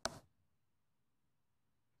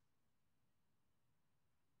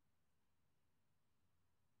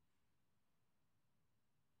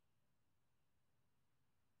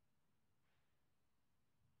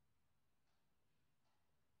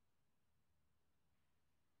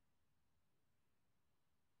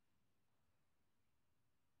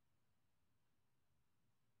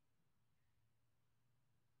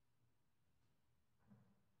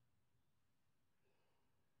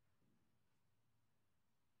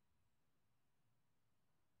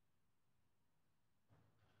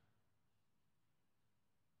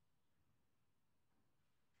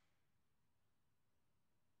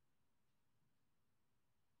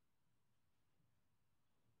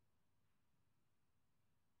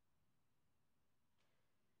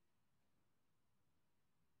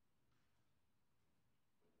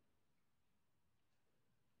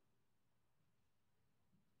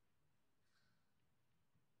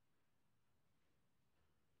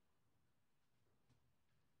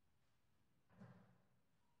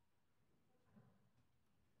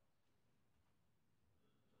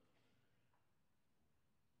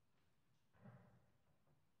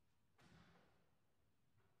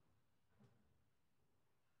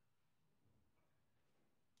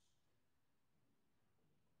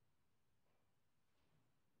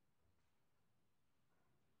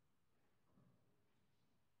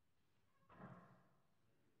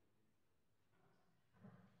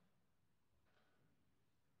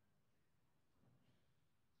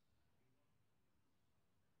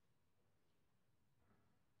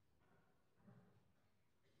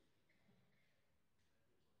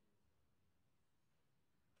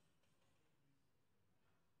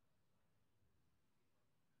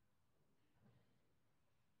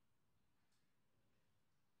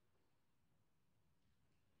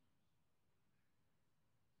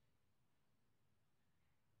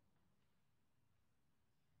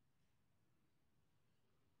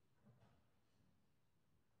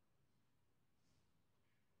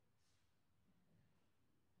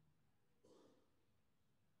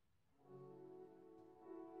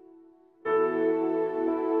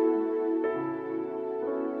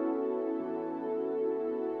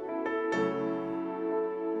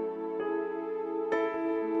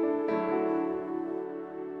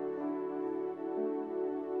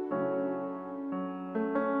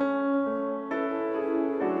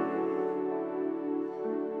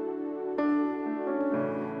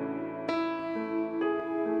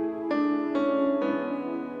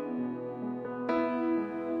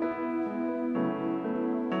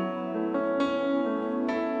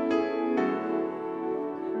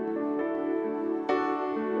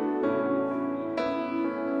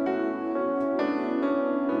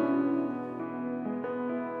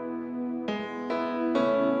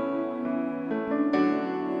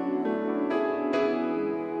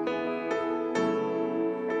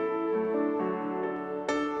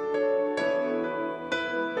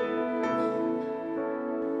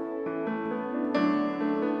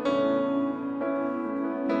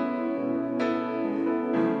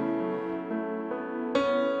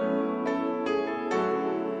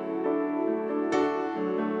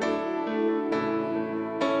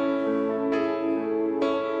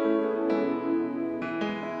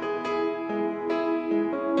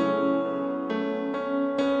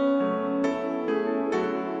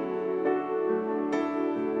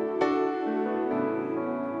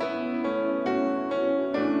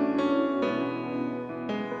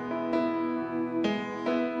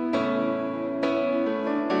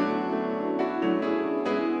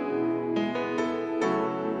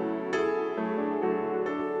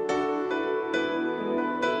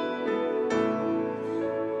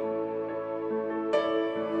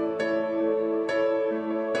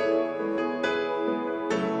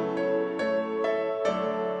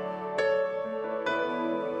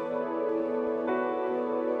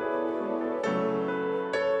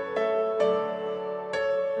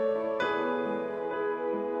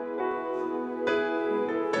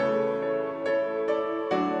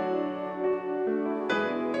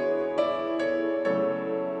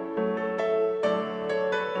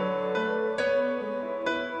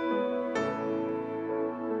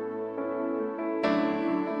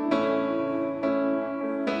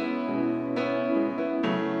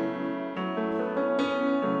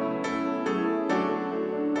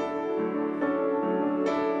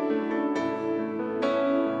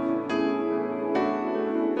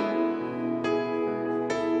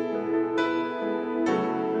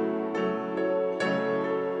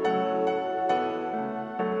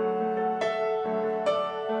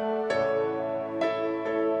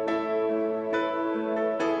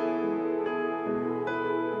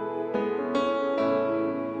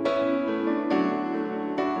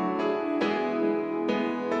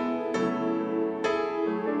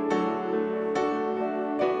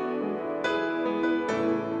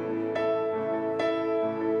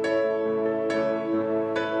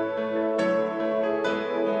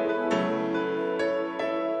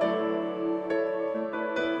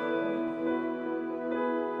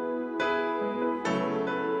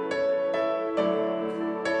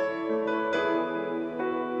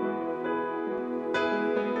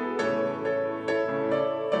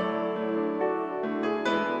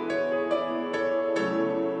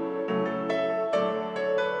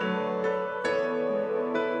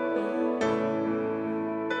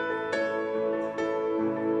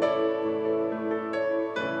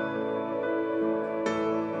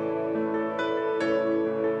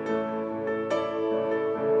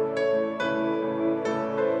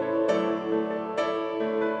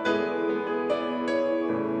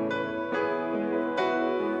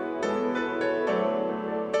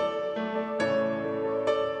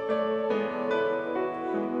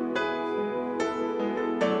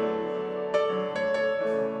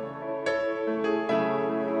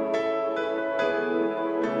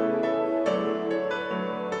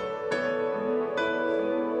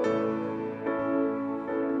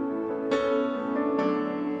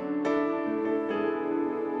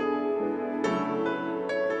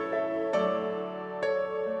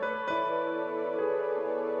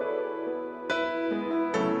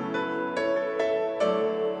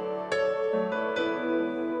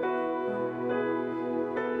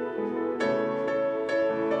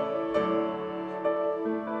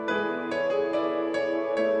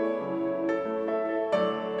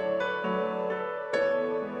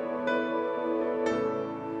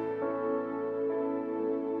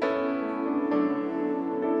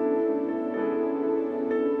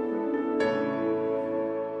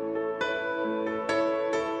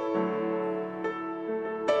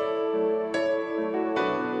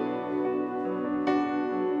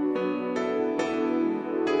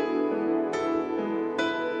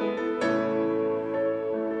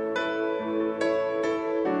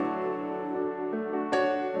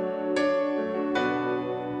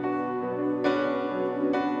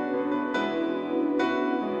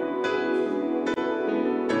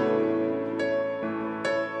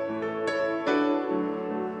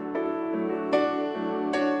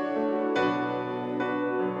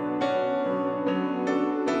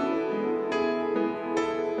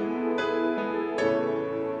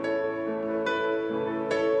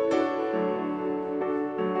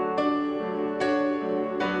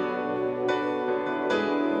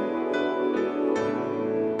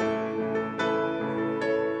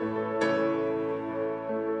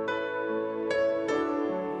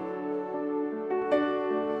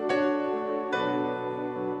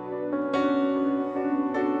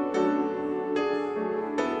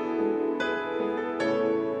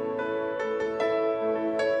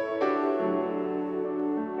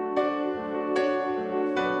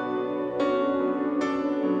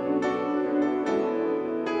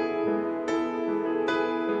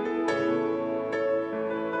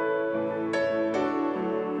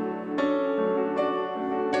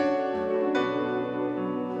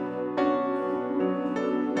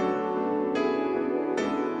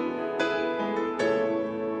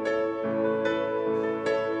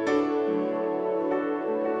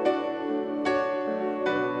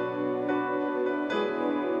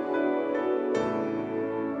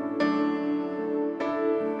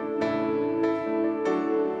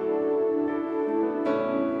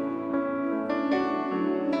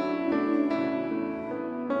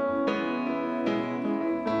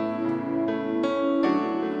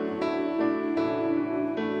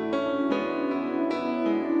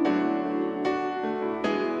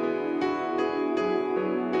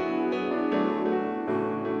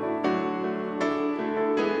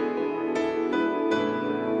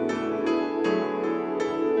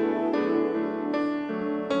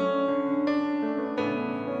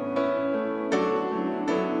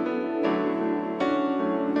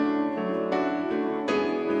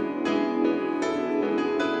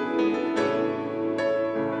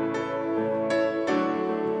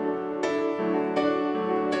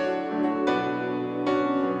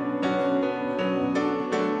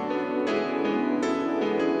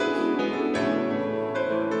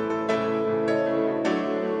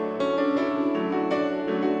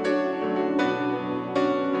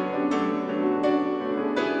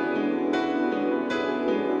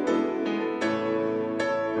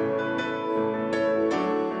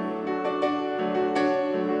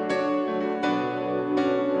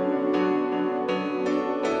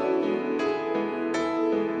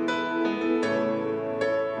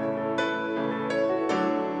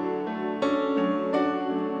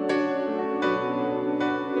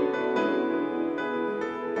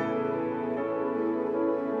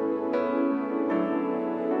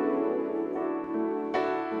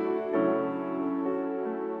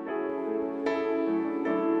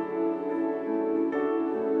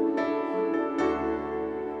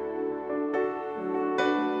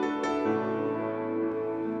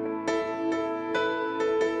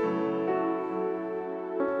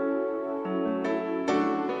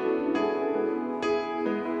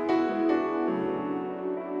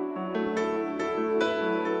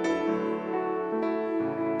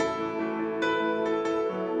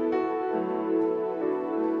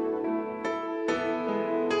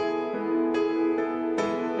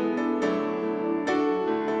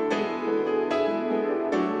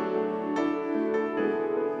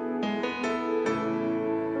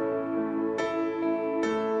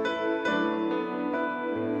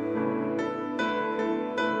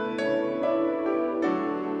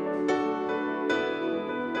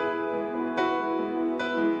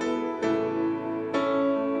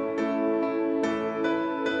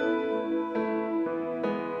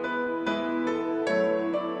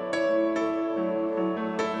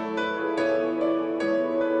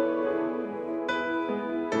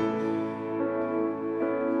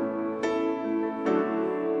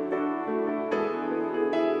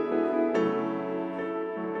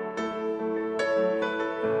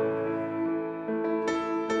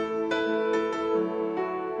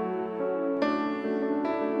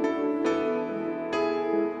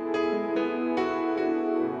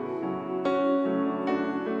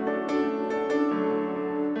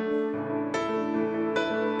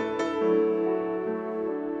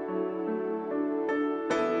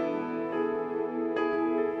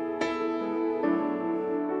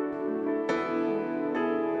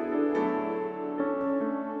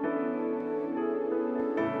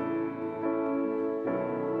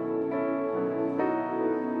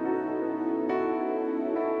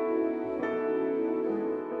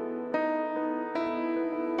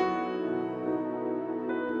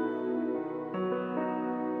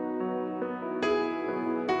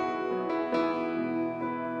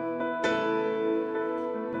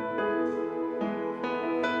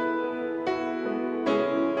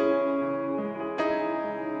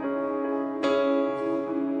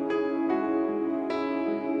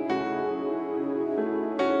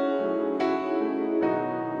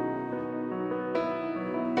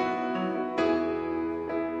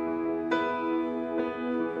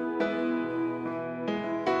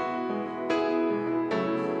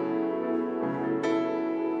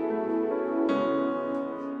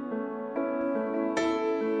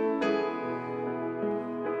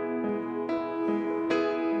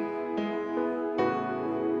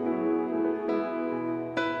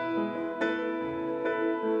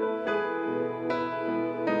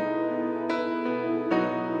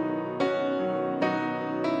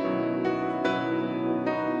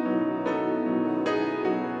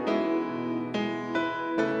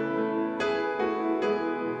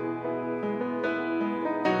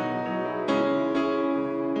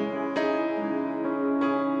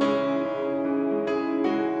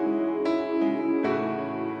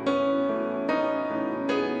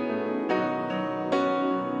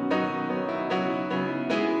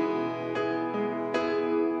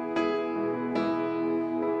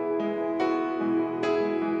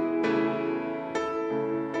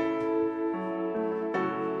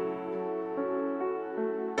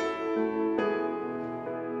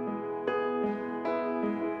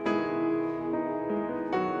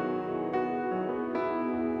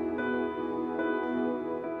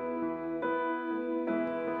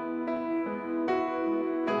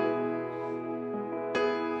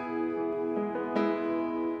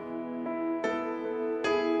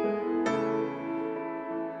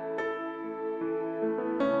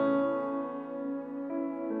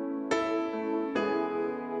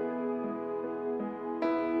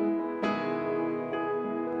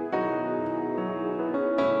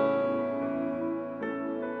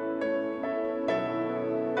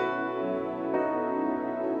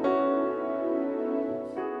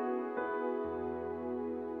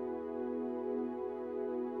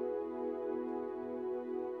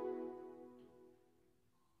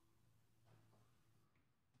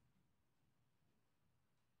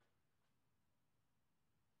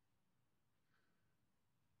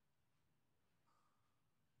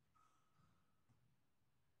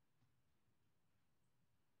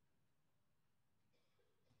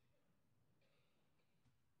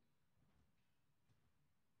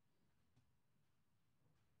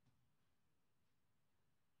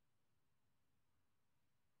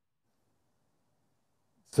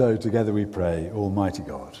 So together we pray, Almighty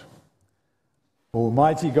God.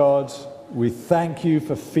 Almighty God, we thank you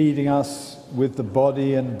for feeding us with the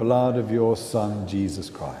body and blood of your Son, Jesus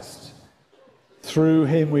Christ. Through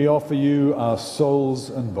him we offer you our souls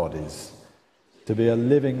and bodies to be a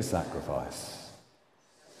living sacrifice.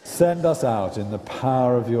 Send us out in the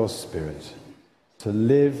power of your Spirit to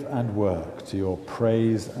live and work to your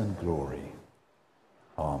praise and glory.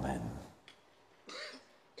 Amen.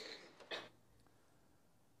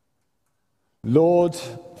 Lord,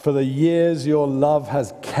 for the years your love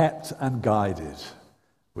has kept and guided,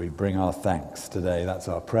 we bring our thanks today. That's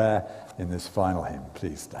our prayer in this final hymn.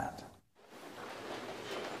 Please stand.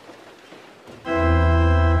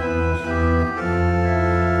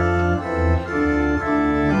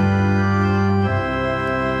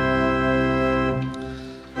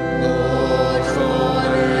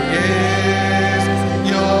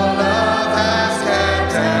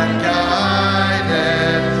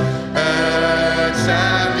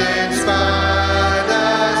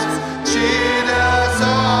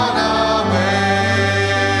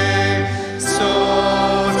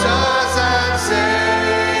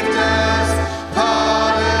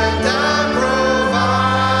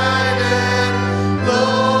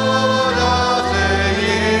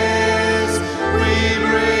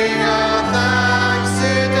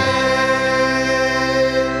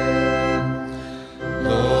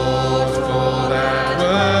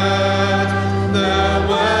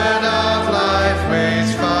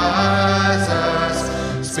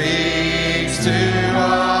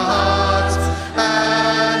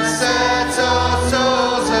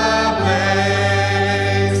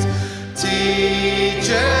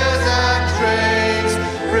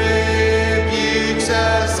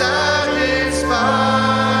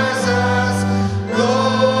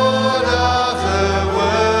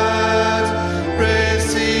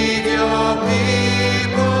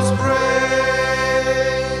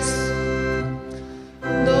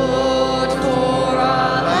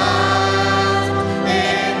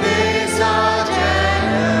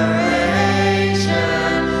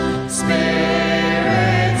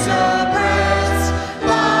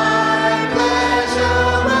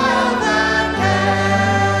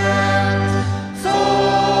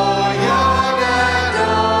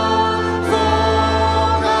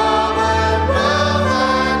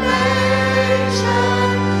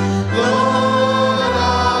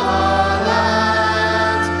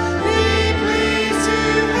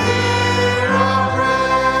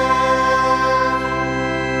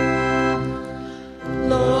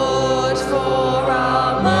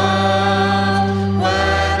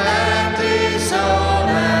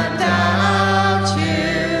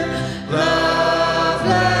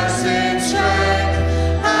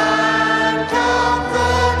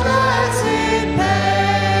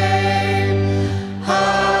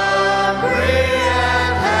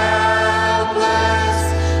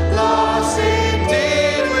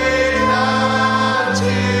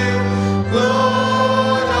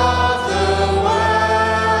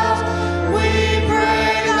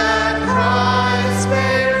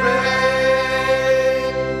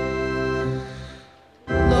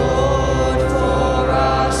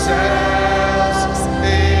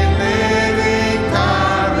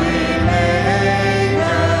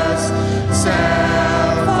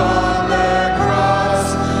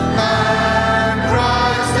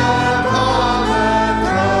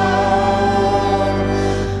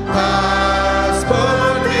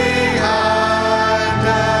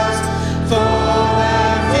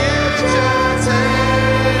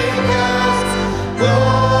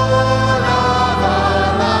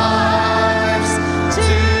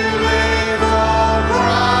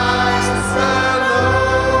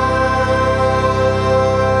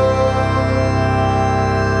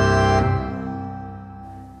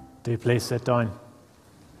 Please sit down.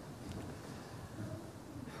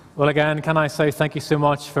 Well, again, can I say thank you so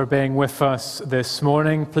much for being with us this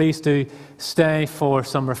morning. Please do stay for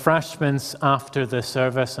some refreshments after the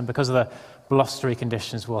service, and because of the blustery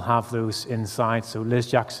conditions, we'll have those inside. So Liz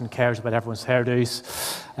Jackson cares about everyone's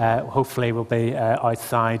hairdos. Hopefully we'll be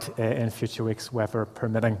outside in future weeks, weather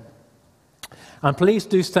permitting. And please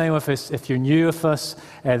do stay with us if you're new with us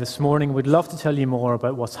this morning. We'd love to tell you more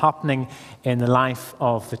about what's happening in the life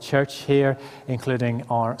of the church here, including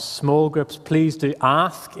our small groups. Please do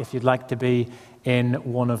ask if you'd like to be in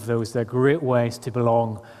one of those. They're great ways to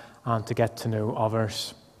belong and to get to know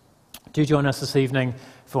others. Do join us this evening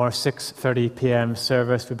for our 6:30 p.m.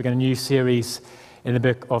 service. We begin a new series in the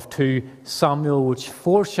book of 2 Samuel, which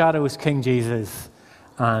foreshadows King Jesus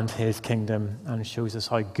and his kingdom and shows us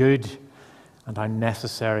how good and how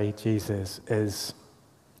necessary Jesus is.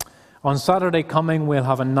 On Saturday coming, we'll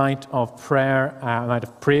have a night of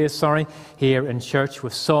praise, here in church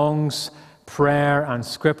with songs, prayer and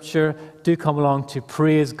scripture. Do come along to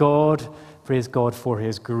praise God for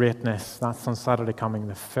his greatness. That's on Saturday coming,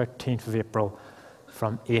 the 13th of April,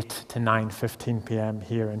 from 8 to 9:15 p.m.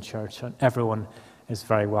 here in church, and everyone is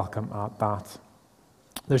very welcome at that.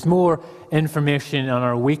 There's more information on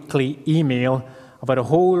our weekly email about a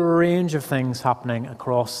whole range of things happening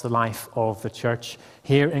across the life of the church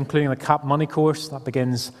here, including the Cap Money course that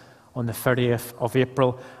begins on the 30th of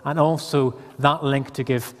April, and also that link to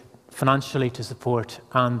give financially to support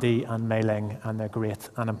Andy and Mei Ling and their great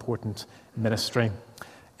and important ministry.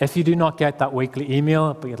 If you do not get that weekly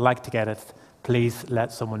email, but you'd like to get it, please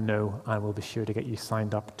let someone know, and we'll be sure to get you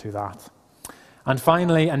signed up to that. And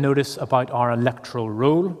finally, a notice about our electoral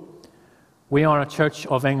roll. We are a Church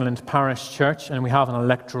of England Parish Church, and we have an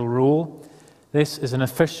electoral roll. This is an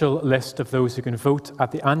official list of those who can vote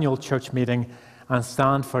at the annual church meeting and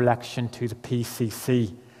stand for election to the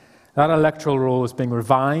PCC. That electoral roll is being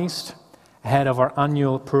revised ahead of our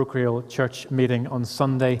annual parochial church meeting on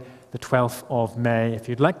Sunday, the 12th of May. If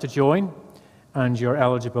you'd like to join and you're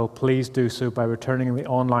eligible, please do so by returning the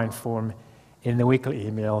online form in the weekly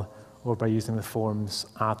email or by using the forms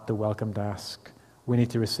at the welcome desk. We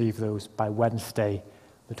need to receive those by Wednesday,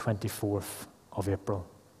 the 24th of April.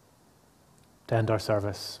 To end our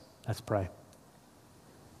service, let's pray.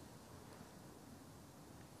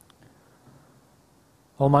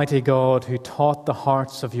 Almighty God, who taught the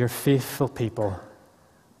hearts of your faithful people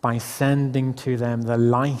by sending to them the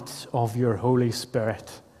light of your Holy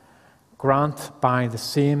Spirit, grant by the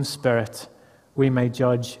same Spirit we may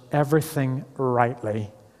judge everything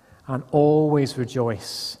rightly and always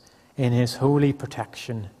rejoice in his holy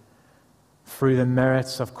protection through the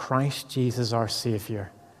merits of Christ Jesus our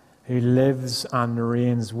Saviour, who lives and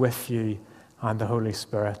reigns with you and the Holy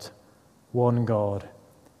Spirit, one God,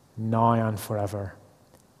 now and forever.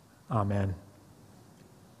 Amen.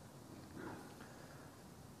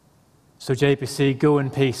 So JPC, go in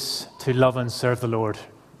peace to love and serve the Lord.